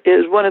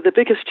is one of the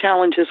biggest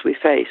challenges we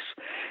face.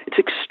 It's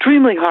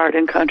extremely hard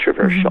and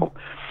controversial.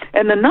 Mm-hmm.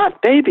 And the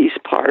 "not babies"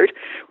 part,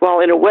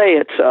 well, in a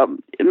way, it's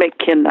make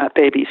kin, not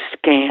babies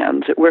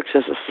scans. It works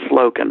as a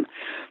slogan.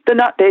 The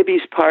 "not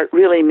babies" part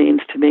really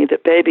means to me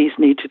that babies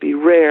need to be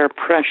rare,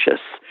 precious.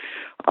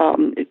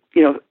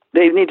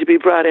 They need to be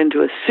brought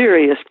into a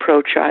serious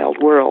pro-child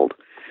world.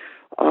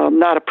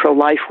 Not a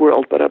pro-life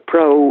world, but a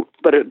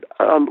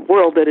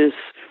world that is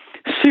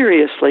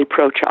seriously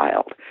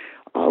pro-child,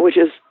 which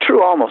is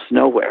true almost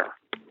nowhere.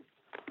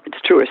 It's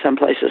truer some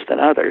places than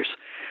others.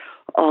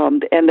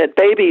 And that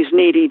babies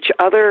need each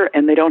other,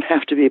 and they don't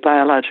have to be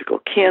biological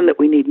kin, that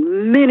we need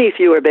many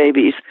fewer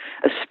babies,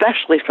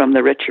 especially from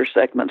the richer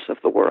segments of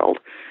the world,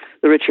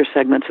 the richer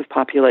segments of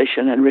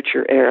population and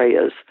richer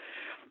areas.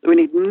 We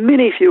need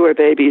many fewer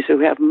babies who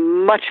have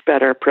much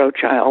better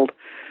pro-child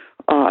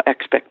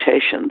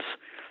expectations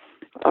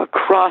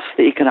across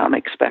the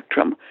economic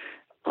spectrum.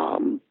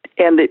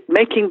 And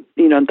making,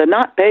 the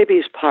 "not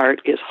babies"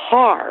 part is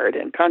hard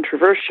and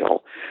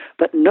controversial,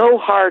 but no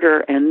harder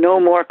and no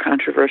more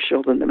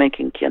controversial than the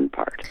making kin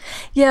part.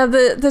 Yeah,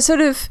 the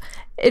sort of,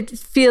 it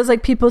feels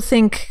like people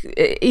think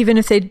even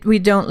if we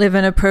don't live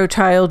in a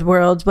pro-child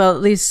world, well,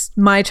 at least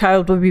my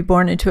child will be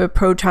born into a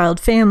pro-child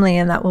family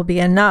and that will be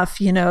enough.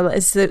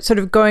 It's sort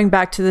of going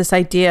back to this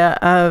idea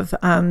of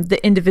the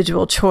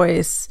individual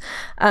choice.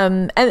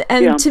 And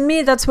yeah. To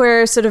me, that's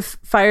where sort of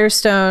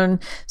Firestone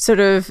sort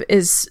of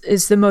is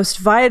the most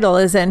vital,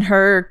 is in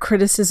her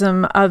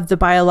criticism of the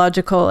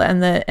biological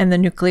and the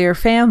nuclear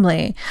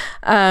family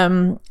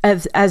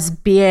as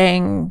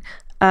being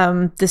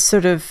this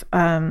sort of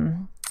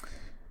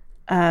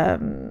I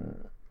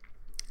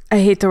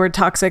hate the word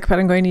toxic, but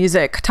I'm going to use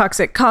it.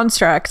 Toxic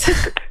construct.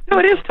 No,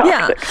 it is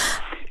toxic. Yeah.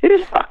 It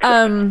is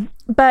toxic.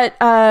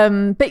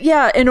 But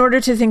yeah, in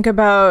order to think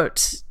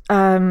about,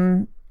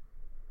 and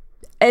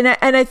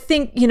I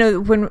think,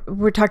 when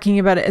we're talking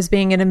about it as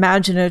being an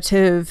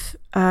imaginative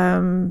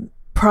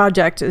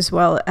project as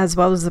well as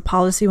the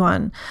policy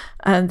one,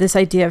 this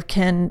idea of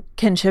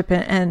kinship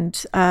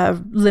and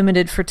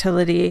limited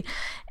fertility,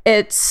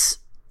 it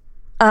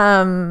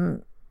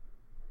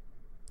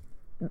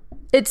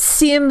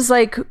seems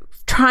like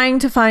trying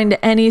to find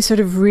any sort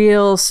of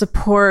real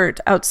support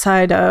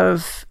outside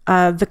of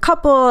the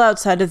couple,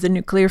 outside of the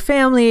nuclear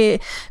family,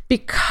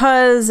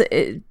 because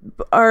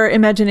our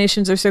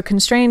imaginations are so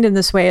constrained in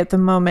this way at the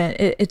moment.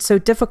 It's so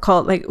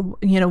difficult. Like,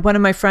 one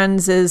of my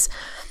friends is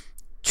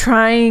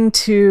trying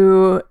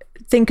to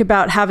think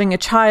about having a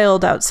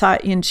child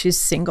outside, and she's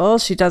single.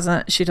 She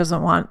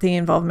doesn't want the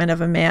involvement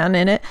of a man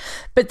in it.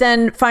 But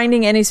then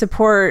finding any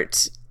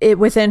support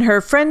within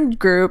her friend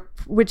group,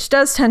 which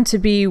does tend to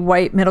be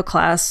white, middle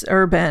class,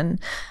 urban,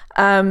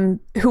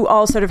 who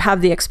all sort of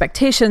have the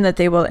expectation that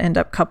they will end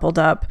up coupled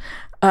up,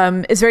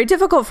 is very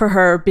difficult for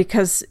her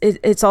because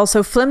it's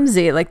also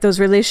flimsy. Like, those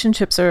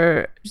relationships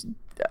are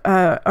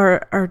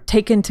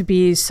taken to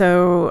be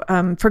so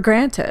for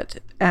granted.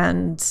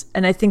 And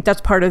I think that's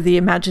part of the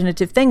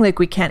imaginative thing. Like,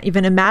 we can't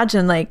even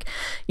imagine, like,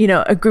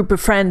 a group of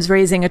friends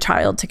raising a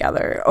child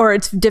together, or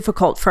it's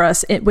difficult for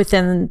us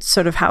within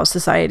sort of how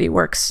society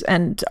works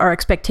and our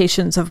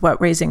expectations of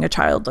what raising a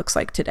child looks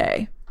like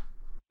today.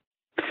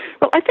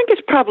 Well, I think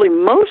it's probably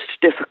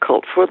most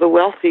difficult for the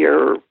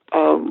wealthier,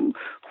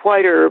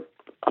 whiter,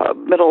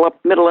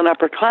 middle and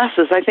upper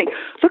classes. I think,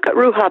 look at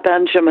Ruha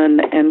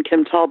Benjamin and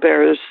Kim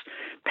Tallbear's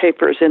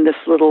papers in this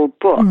little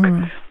book.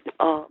 Mm-hmm.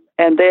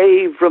 And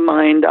they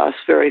remind us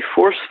very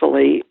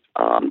forcefully,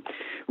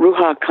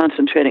 Ruha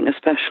concentrating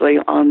especially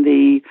on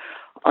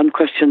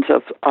questions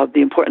of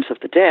the importance of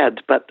the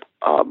dead, but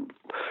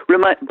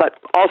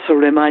also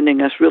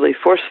reminding us really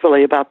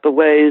forcefully about the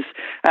ways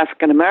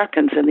African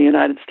Americans in the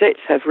United States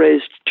have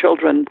raised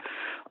children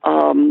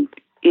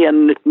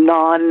in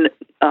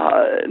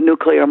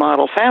non-nuclear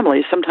model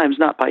families, sometimes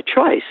not by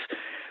choice,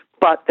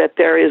 but that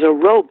there is a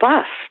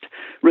robust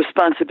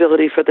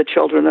responsibility for the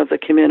children of the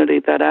community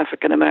that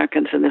African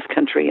Americans in this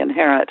country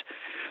inherit.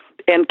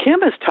 And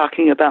Kim is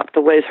talking about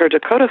the ways her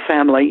Dakota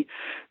family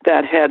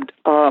that had,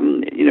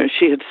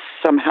 she had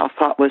somehow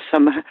thought was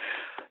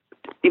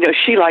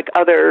she, like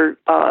other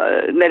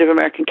Native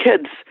American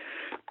kids,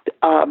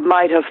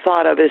 might have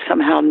thought of as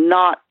somehow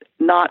not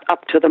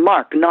up to the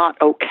mark, not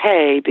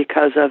okay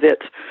because of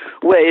its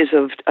ways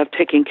of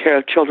taking care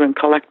of children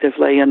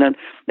collectively in an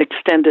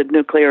extended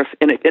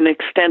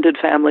extended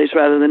families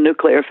rather than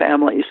nuclear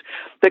families,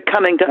 but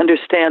coming to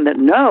understand that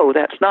no,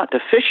 that's not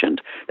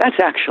deficient, that's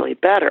actually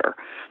better.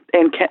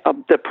 And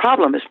the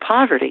problem is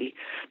poverty,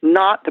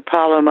 not the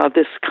problem of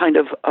this kind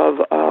of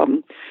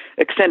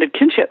extended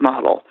kinship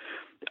model.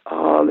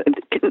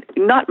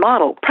 Not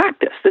model,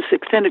 practice, this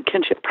extended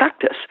kinship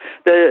practice.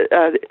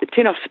 The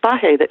Tino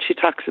Spahe that she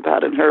talks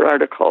about in her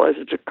article as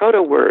a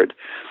Dakota word,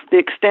 the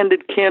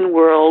extended kin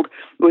world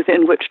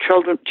within which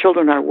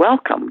children are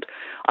welcomed.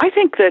 I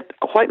think that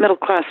white middle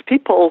class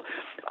people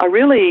are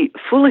really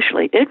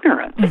foolishly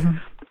ignorant mm-hmm.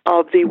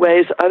 of the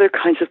ways other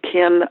kinds of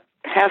kin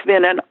have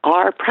been and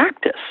are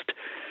practiced.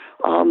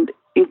 And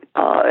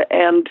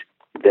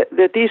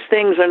that these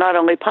things are not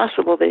only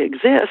possible, they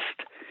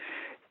exist.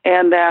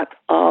 And that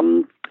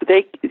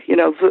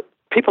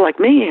people like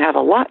me have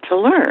a lot to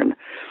learn.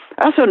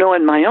 I also know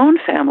in my own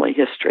family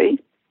history,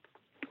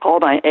 all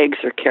my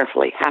eggs are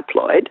carefully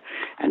haploid,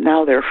 and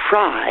now they're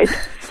fried.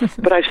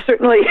 But I've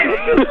certainly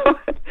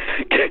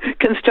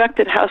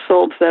constructed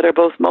households that are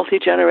both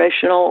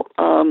multi-generational,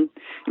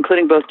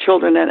 including both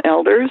children and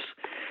elders,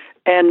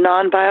 and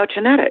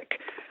non-biogenetic.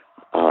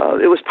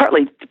 It was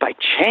partly by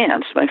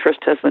chance. My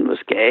first husband was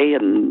gay,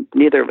 and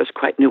neither of us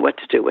quite knew what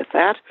to do with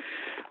that.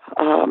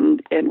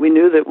 And we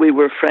knew that we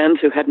were friends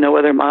who had no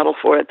other model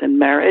for it than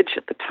marriage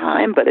at the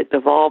time, but it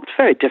evolved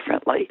very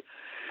differently.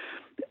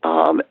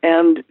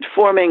 And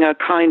forming a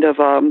kind of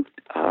a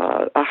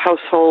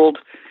household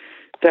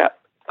that,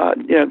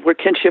 where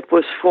kinship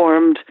was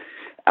formed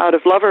out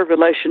of lover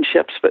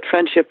relationships, but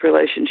friendship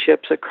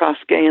relationships across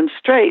gay and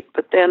straight.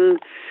 But then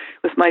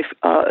with my,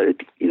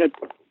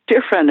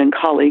 dear friend and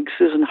colleague,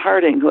 Susan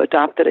Harding, who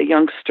adopted a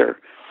youngster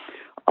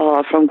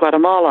from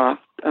Guatemala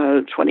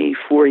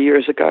 24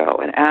 years ago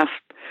and asked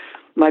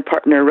my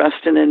partner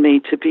Rustin and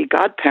me to be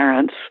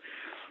godparents,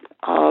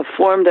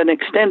 formed an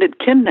extended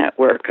kin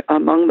network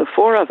among the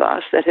four of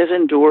us that has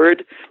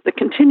endured, that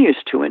continues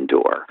to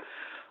endure.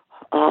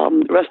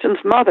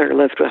 Rustin's mother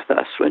lived with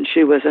us when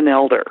she was an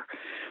elder.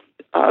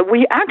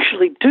 We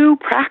actually do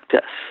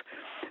practice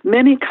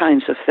many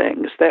kinds of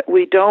things that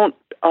we don't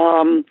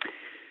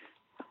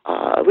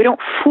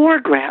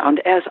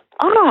foreground as,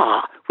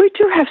 we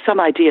do have some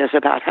ideas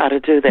about how to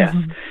do this,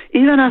 mm-hmm.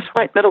 even us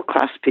white middle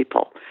class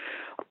people.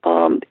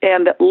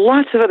 And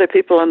lots of other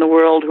people in the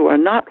world who are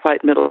not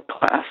white middle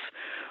class.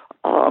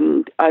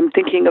 I'm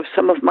thinking of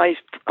some of my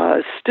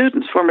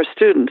former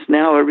students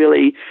now are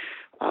really,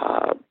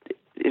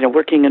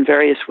 working in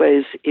various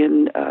ways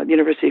in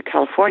University of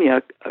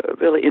California, a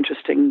really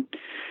interesting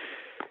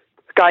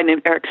guy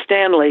named Eric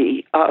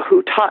Stanley,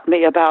 who taught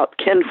me about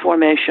kin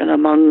formation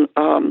among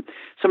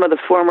some of the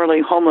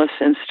formerly homeless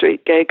and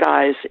street gay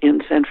guys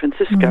in San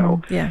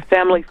Francisco,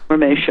 family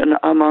formation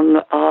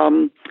among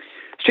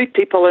street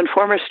people and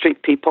former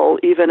street people,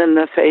 even in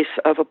the face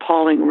of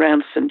appalling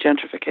rents and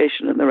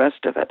gentrification and the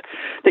rest of it.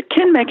 The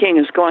kin making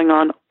is going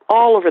on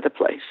all over the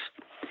place.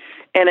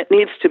 and it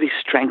needs to be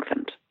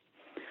strengthened.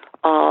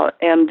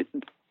 And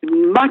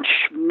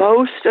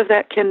most of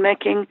that kin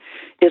making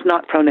is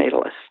not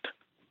pronatalist.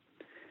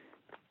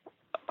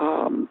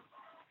 And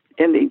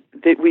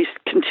we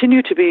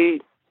continue to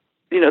be,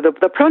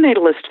 the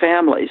pronatalist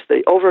families,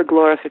 the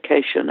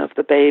over-glorification of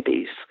the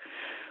babies,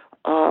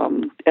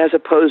 as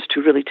opposed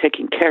to really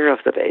taking care of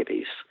the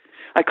babies.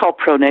 I call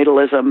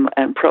pronatalism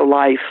and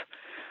pro-life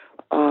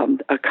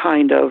a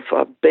kind of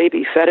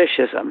baby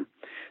fetishism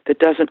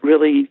that isn't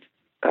really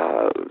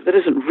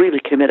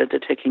committed to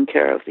taking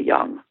care of the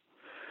young.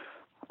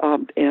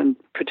 And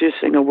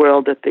producing a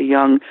world that the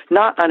young,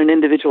 not on an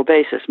individual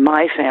basis,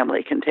 my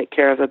family can take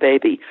care of a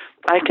baby.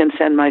 I can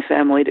send my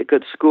family to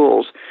good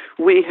schools.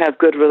 We have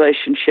good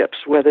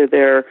relationships, whether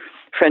they're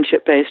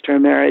friendship-based or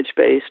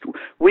marriage-based.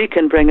 We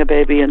can bring a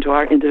baby into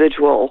our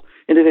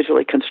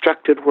individually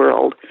constructed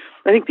world.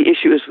 I think the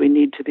issue is we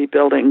need to be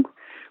building,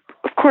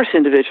 of course,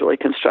 individually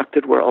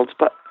constructed worlds,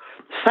 but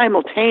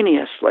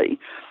simultaneously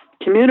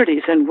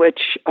communities in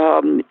which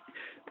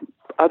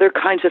other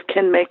kinds of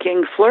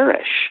kin-making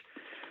flourish.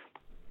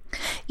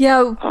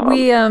 Yeah,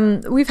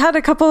 we've had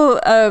a couple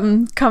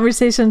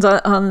conversations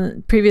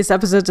on previous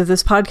episodes of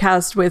this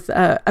podcast with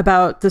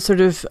about the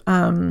sort of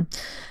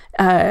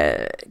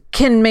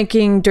kin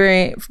making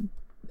between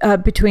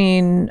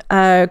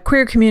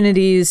queer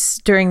communities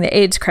during the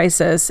AIDS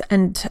crisis,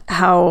 and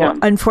how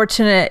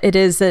unfortunate it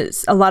is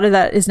that a lot of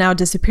that is now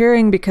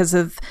disappearing because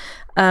of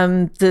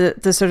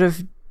the sort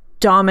of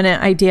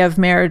dominant idea of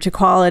marriage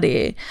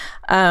equality,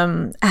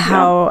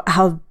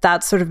 how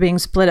that's sort of being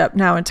split up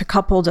now into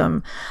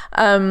coupledom.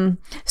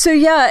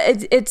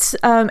 It's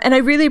and I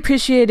really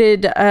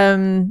appreciated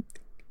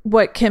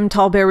what Kim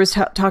Tallbear was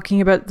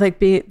talking about, like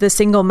the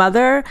single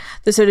mother,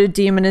 the sort of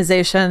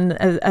demonization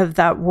of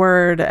that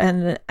word,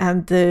 and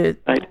the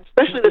right.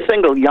 Especially the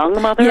single young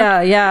mother.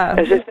 Yeah.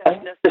 As if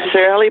that's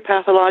necessarily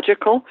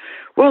pathological.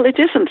 Well, it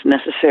isn't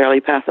necessarily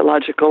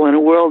pathological in a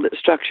world that's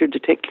structured to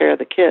take care of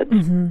the kids.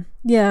 Mm-hmm.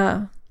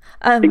 Yeah,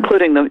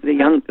 including the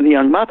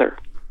young mother.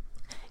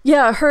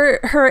 Yeah,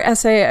 her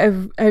essay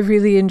I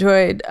really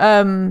enjoyed.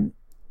 By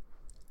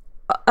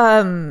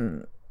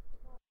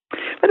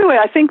the way,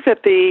 I think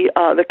that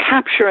the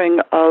capturing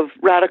of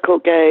radical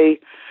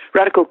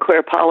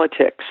queer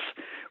politics,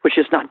 which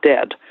is not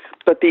dead,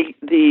 but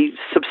the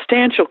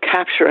substantial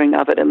capturing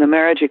of it in the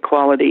marriage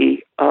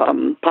equality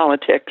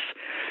politics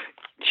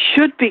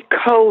should be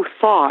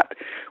co-thought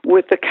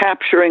with the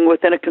capturing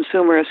within a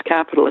consumerist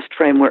capitalist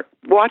framework.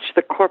 Watch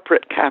the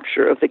corporate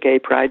capture of the gay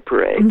pride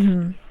parades.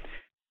 Mm-hmm.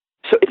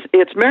 So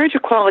it's marriage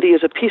equality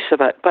is a piece of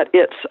it, but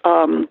it's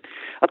a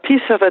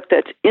piece of it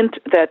that's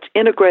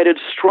integrated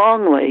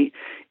strongly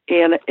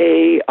in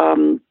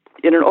an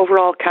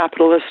overall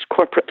capitalist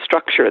corporate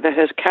structure that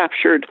has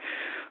captured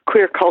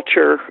queer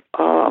culture.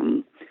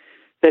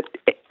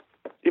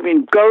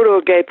 Go to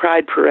a gay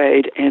pride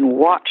parade and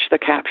watch the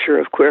capture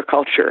of queer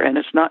culture, and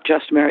it's not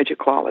just marriage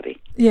equality.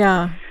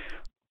 Yeah.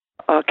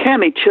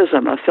 Cami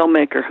Chisholm, a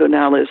filmmaker who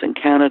now lives in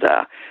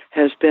Canada,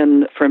 has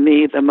been, for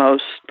me, the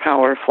most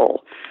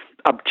powerful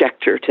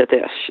objector to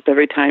this.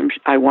 Every time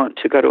I want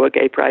to go to a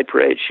gay pride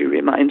parade, she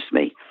reminds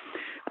me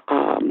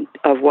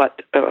of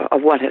what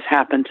has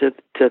happened to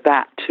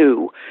that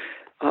too.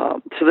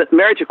 So that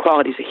marriage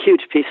equality is a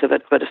huge piece of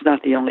it, but it's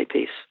not the only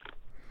piece.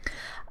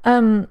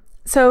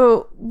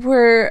 So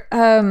we're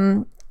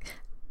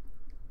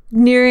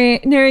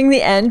nearing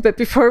the end, but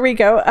before we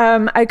go,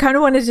 I kind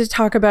of wanted to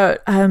talk about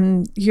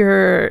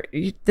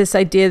this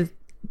idea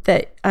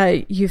that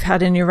you've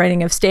had in your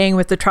writing of staying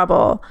with the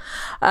trouble,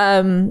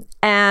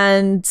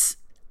 and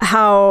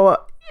how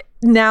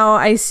now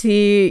I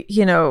see,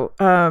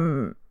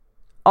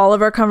 all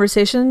of our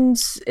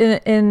conversations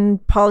in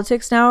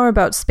politics now are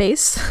about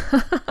space,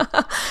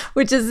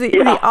 which is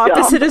the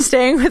opposite of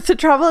staying with the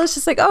trouble. It's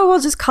just like,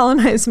 we'll just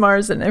colonize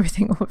Mars and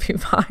everything will be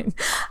fine.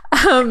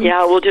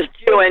 We'll just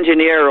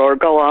geoengineer or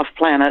go off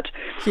planet.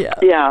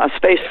 Yeah, a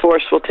space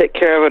force will take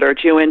care of it, or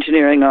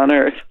geoengineering on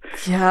Earth.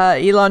 Yeah,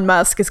 Elon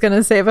Musk is going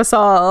to save us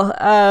all.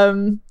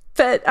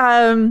 But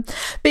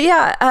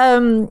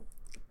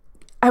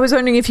I was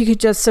wondering if you could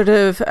just sort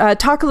of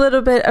talk a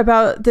little bit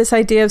about this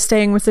idea of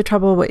staying with the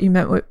trouble, what you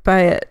meant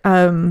by it.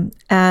 I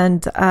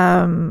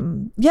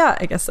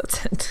guess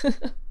that's it.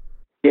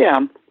 Yeah.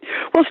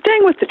 Well,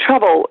 staying with the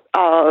trouble,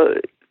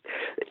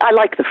 I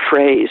like the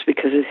phrase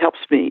because it helps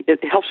me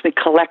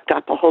collect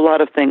up a whole lot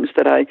of things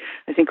that I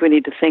think we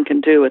need to think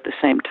and do at the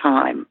same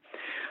time,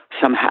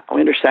 somehow,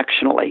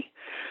 intersectionally.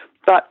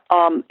 But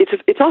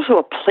it's also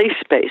a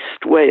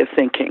place-based way of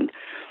thinking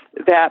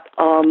that...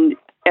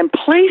 and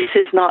place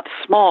is not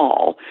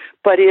small,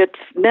 but it's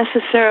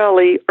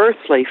necessarily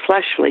earthly,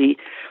 fleshly,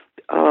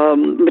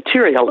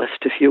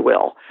 materialist, if you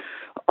will.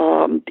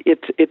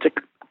 It's a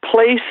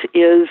place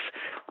is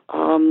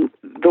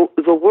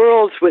the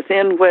worlds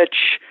within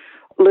which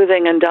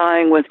living and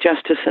dying with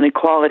justice and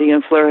equality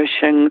and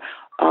flourishing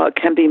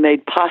can be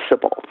made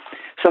possible.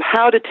 So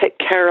how to take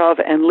care of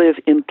and live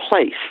in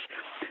place.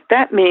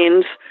 That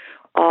means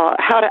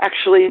how to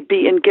actually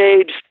be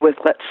engaged with,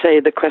 let's say,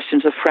 the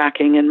questions of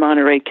fracking in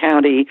Monterey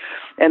County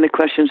and the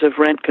questions of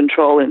rent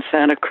control in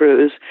Santa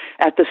Cruz,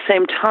 at the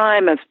same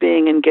time as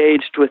being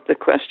engaged with the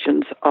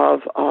questions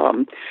of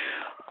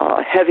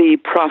heavy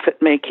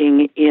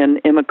profit-making in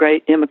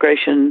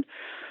immigration,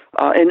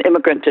 in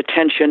immigrant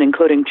detention,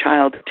 including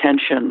child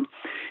detention,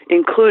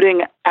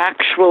 including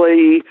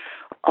actually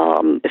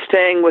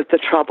staying with the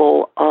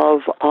trouble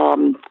of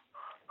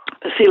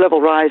sea level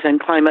rise and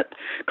climate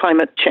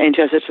change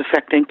as it's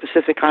affecting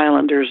Pacific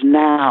Islanders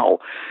now.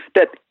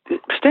 That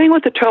staying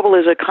with the trouble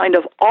is a kind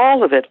of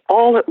all of it,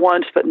 all at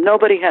once, but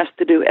nobody has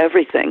to do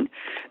everything.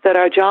 That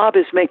our job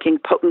is making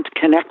potent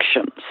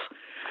connections.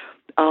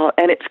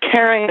 And it's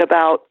caring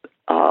about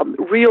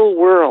real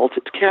worlds.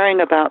 It's caring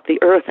about the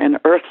earth and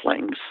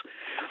earthlings.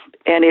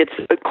 And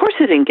of course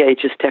it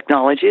engages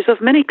technologies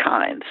of many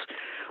kinds.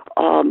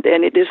 And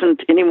it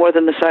isn't any more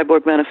than the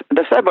Cyborg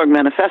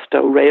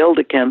Manifesto railed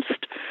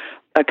against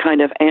a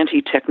kind of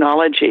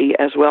anti-technology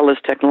as well as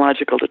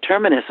technological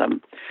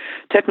determinism.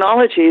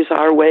 Technologies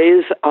are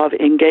ways of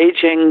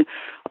engaging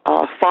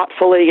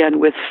thoughtfully and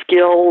with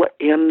skill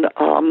in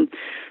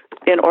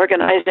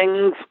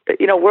organizing,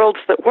 worlds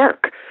that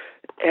work.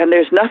 And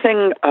there's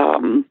nothing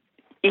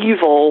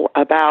evil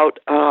about,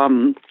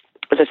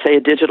 let's say, a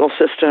digital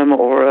system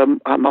or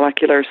a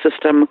molecular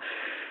system.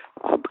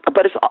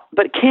 But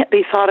it can't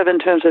be thought of in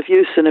terms of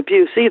use and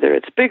abuse either.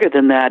 It's bigger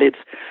than that. It's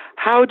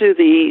how do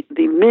the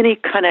many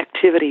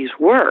connectivities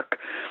work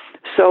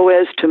so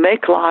as to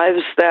make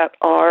lives that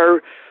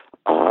are,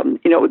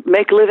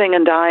 make living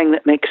and dying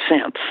that make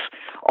sense.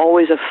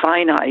 Always a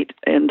finite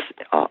and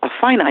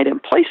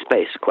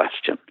place-based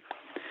question.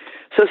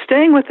 So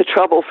staying with the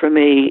trouble for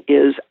me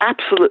is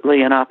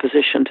absolutely in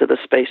opposition to the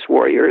space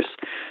warriors,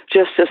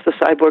 just as the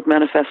Cyborg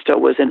Manifesto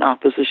was in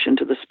opposition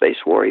to the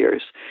space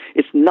warriors.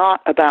 It's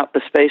not about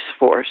the Space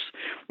Force.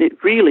 It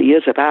really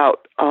is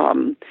about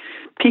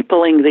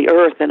peopling the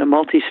Earth in a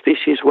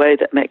multi-species way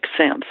that makes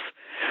sense.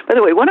 By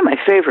the way, one of my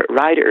favorite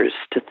writers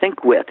to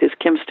think with is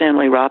Kim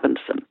Stanley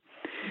Robinson.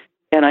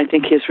 And I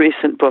think his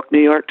recent book,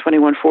 New York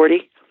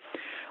 2140,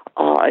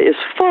 is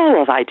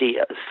full of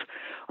ideas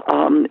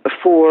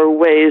for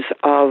ways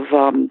of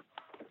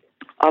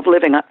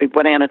living,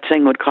 what Anna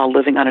Tsing would call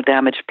living on a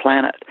damaged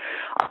planet.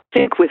 I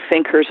think with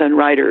thinkers and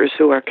writers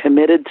who are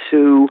committed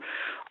to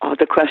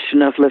the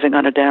question of living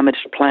on a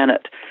damaged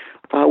planet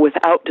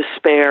without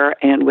despair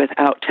and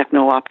without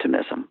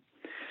techno-optimism.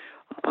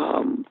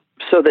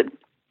 So that,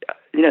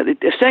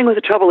 staying with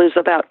the trouble is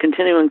about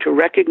continuing to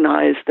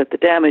recognize that the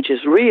damage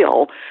is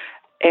real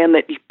and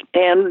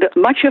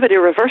much of it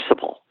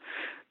irreversible.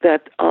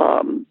 But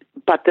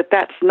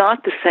that's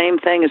not the same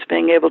thing as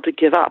being able to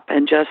give up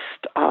and just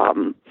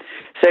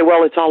say,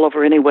 well, it's all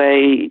over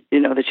anyway,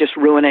 there's just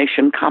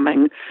ruination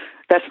coming.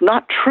 That's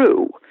not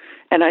true.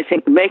 And I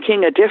think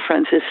making a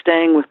difference is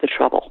staying with the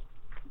trouble.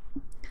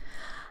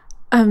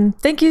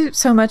 Thank you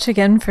so much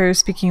again for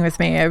speaking with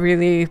me. I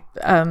really,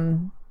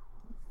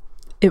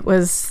 it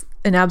was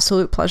an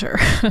absolute pleasure.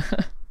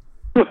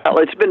 Well,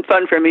 it's been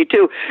fun for me,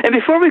 too. And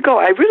before we go,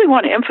 I really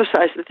want to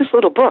emphasize that this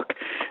little book,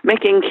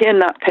 Making Kin,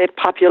 Not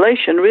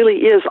Population,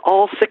 really is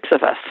all six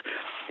of us.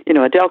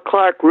 Adele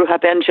Clark,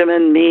 Ruha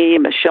Benjamin, me,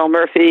 Michelle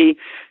Murphy,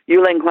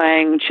 Yuling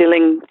Huang,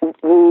 Qiling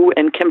Wu,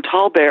 and Kim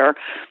Tallbear.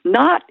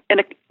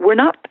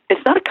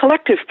 It's not a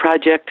collective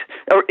project,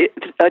 or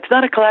it's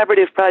not a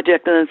collaborative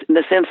project in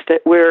the sense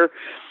that we're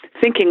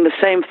thinking the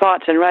same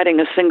thoughts and writing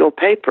a single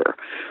paper.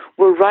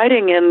 We're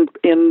writing in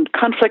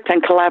conflict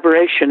and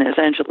collaboration, as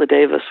Angela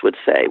Davis would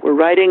say. We're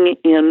writing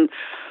in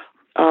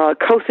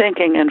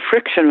co-thinking and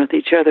friction with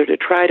each other to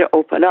try to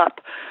open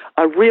up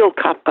a real,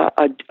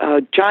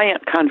 a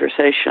giant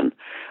conversation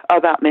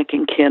about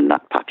making kin,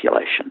 not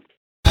population.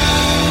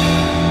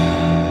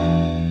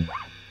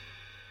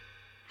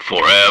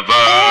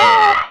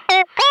 Forever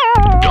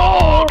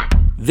Dog.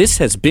 This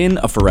has been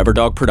a Forever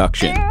Dog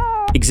production.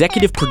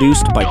 Executive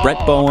produced by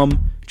Brett Boehm,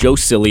 Joe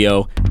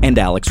Cilio, and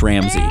Alex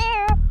Ramsey.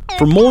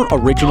 For more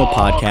original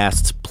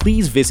podcasts,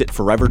 please visit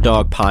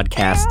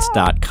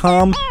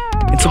foreverdogpodcasts.com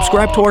and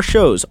subscribe to our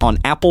shows on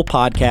Apple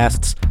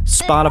Podcasts,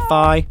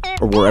 Spotify,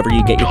 or wherever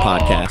you get your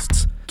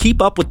podcasts.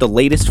 Keep up with the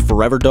latest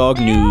Forever Dog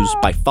news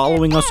by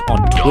following us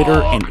on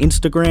Twitter and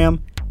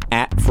Instagram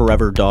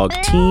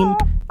 @ForeverDogTeam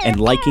and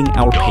liking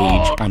our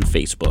page on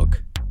Facebook.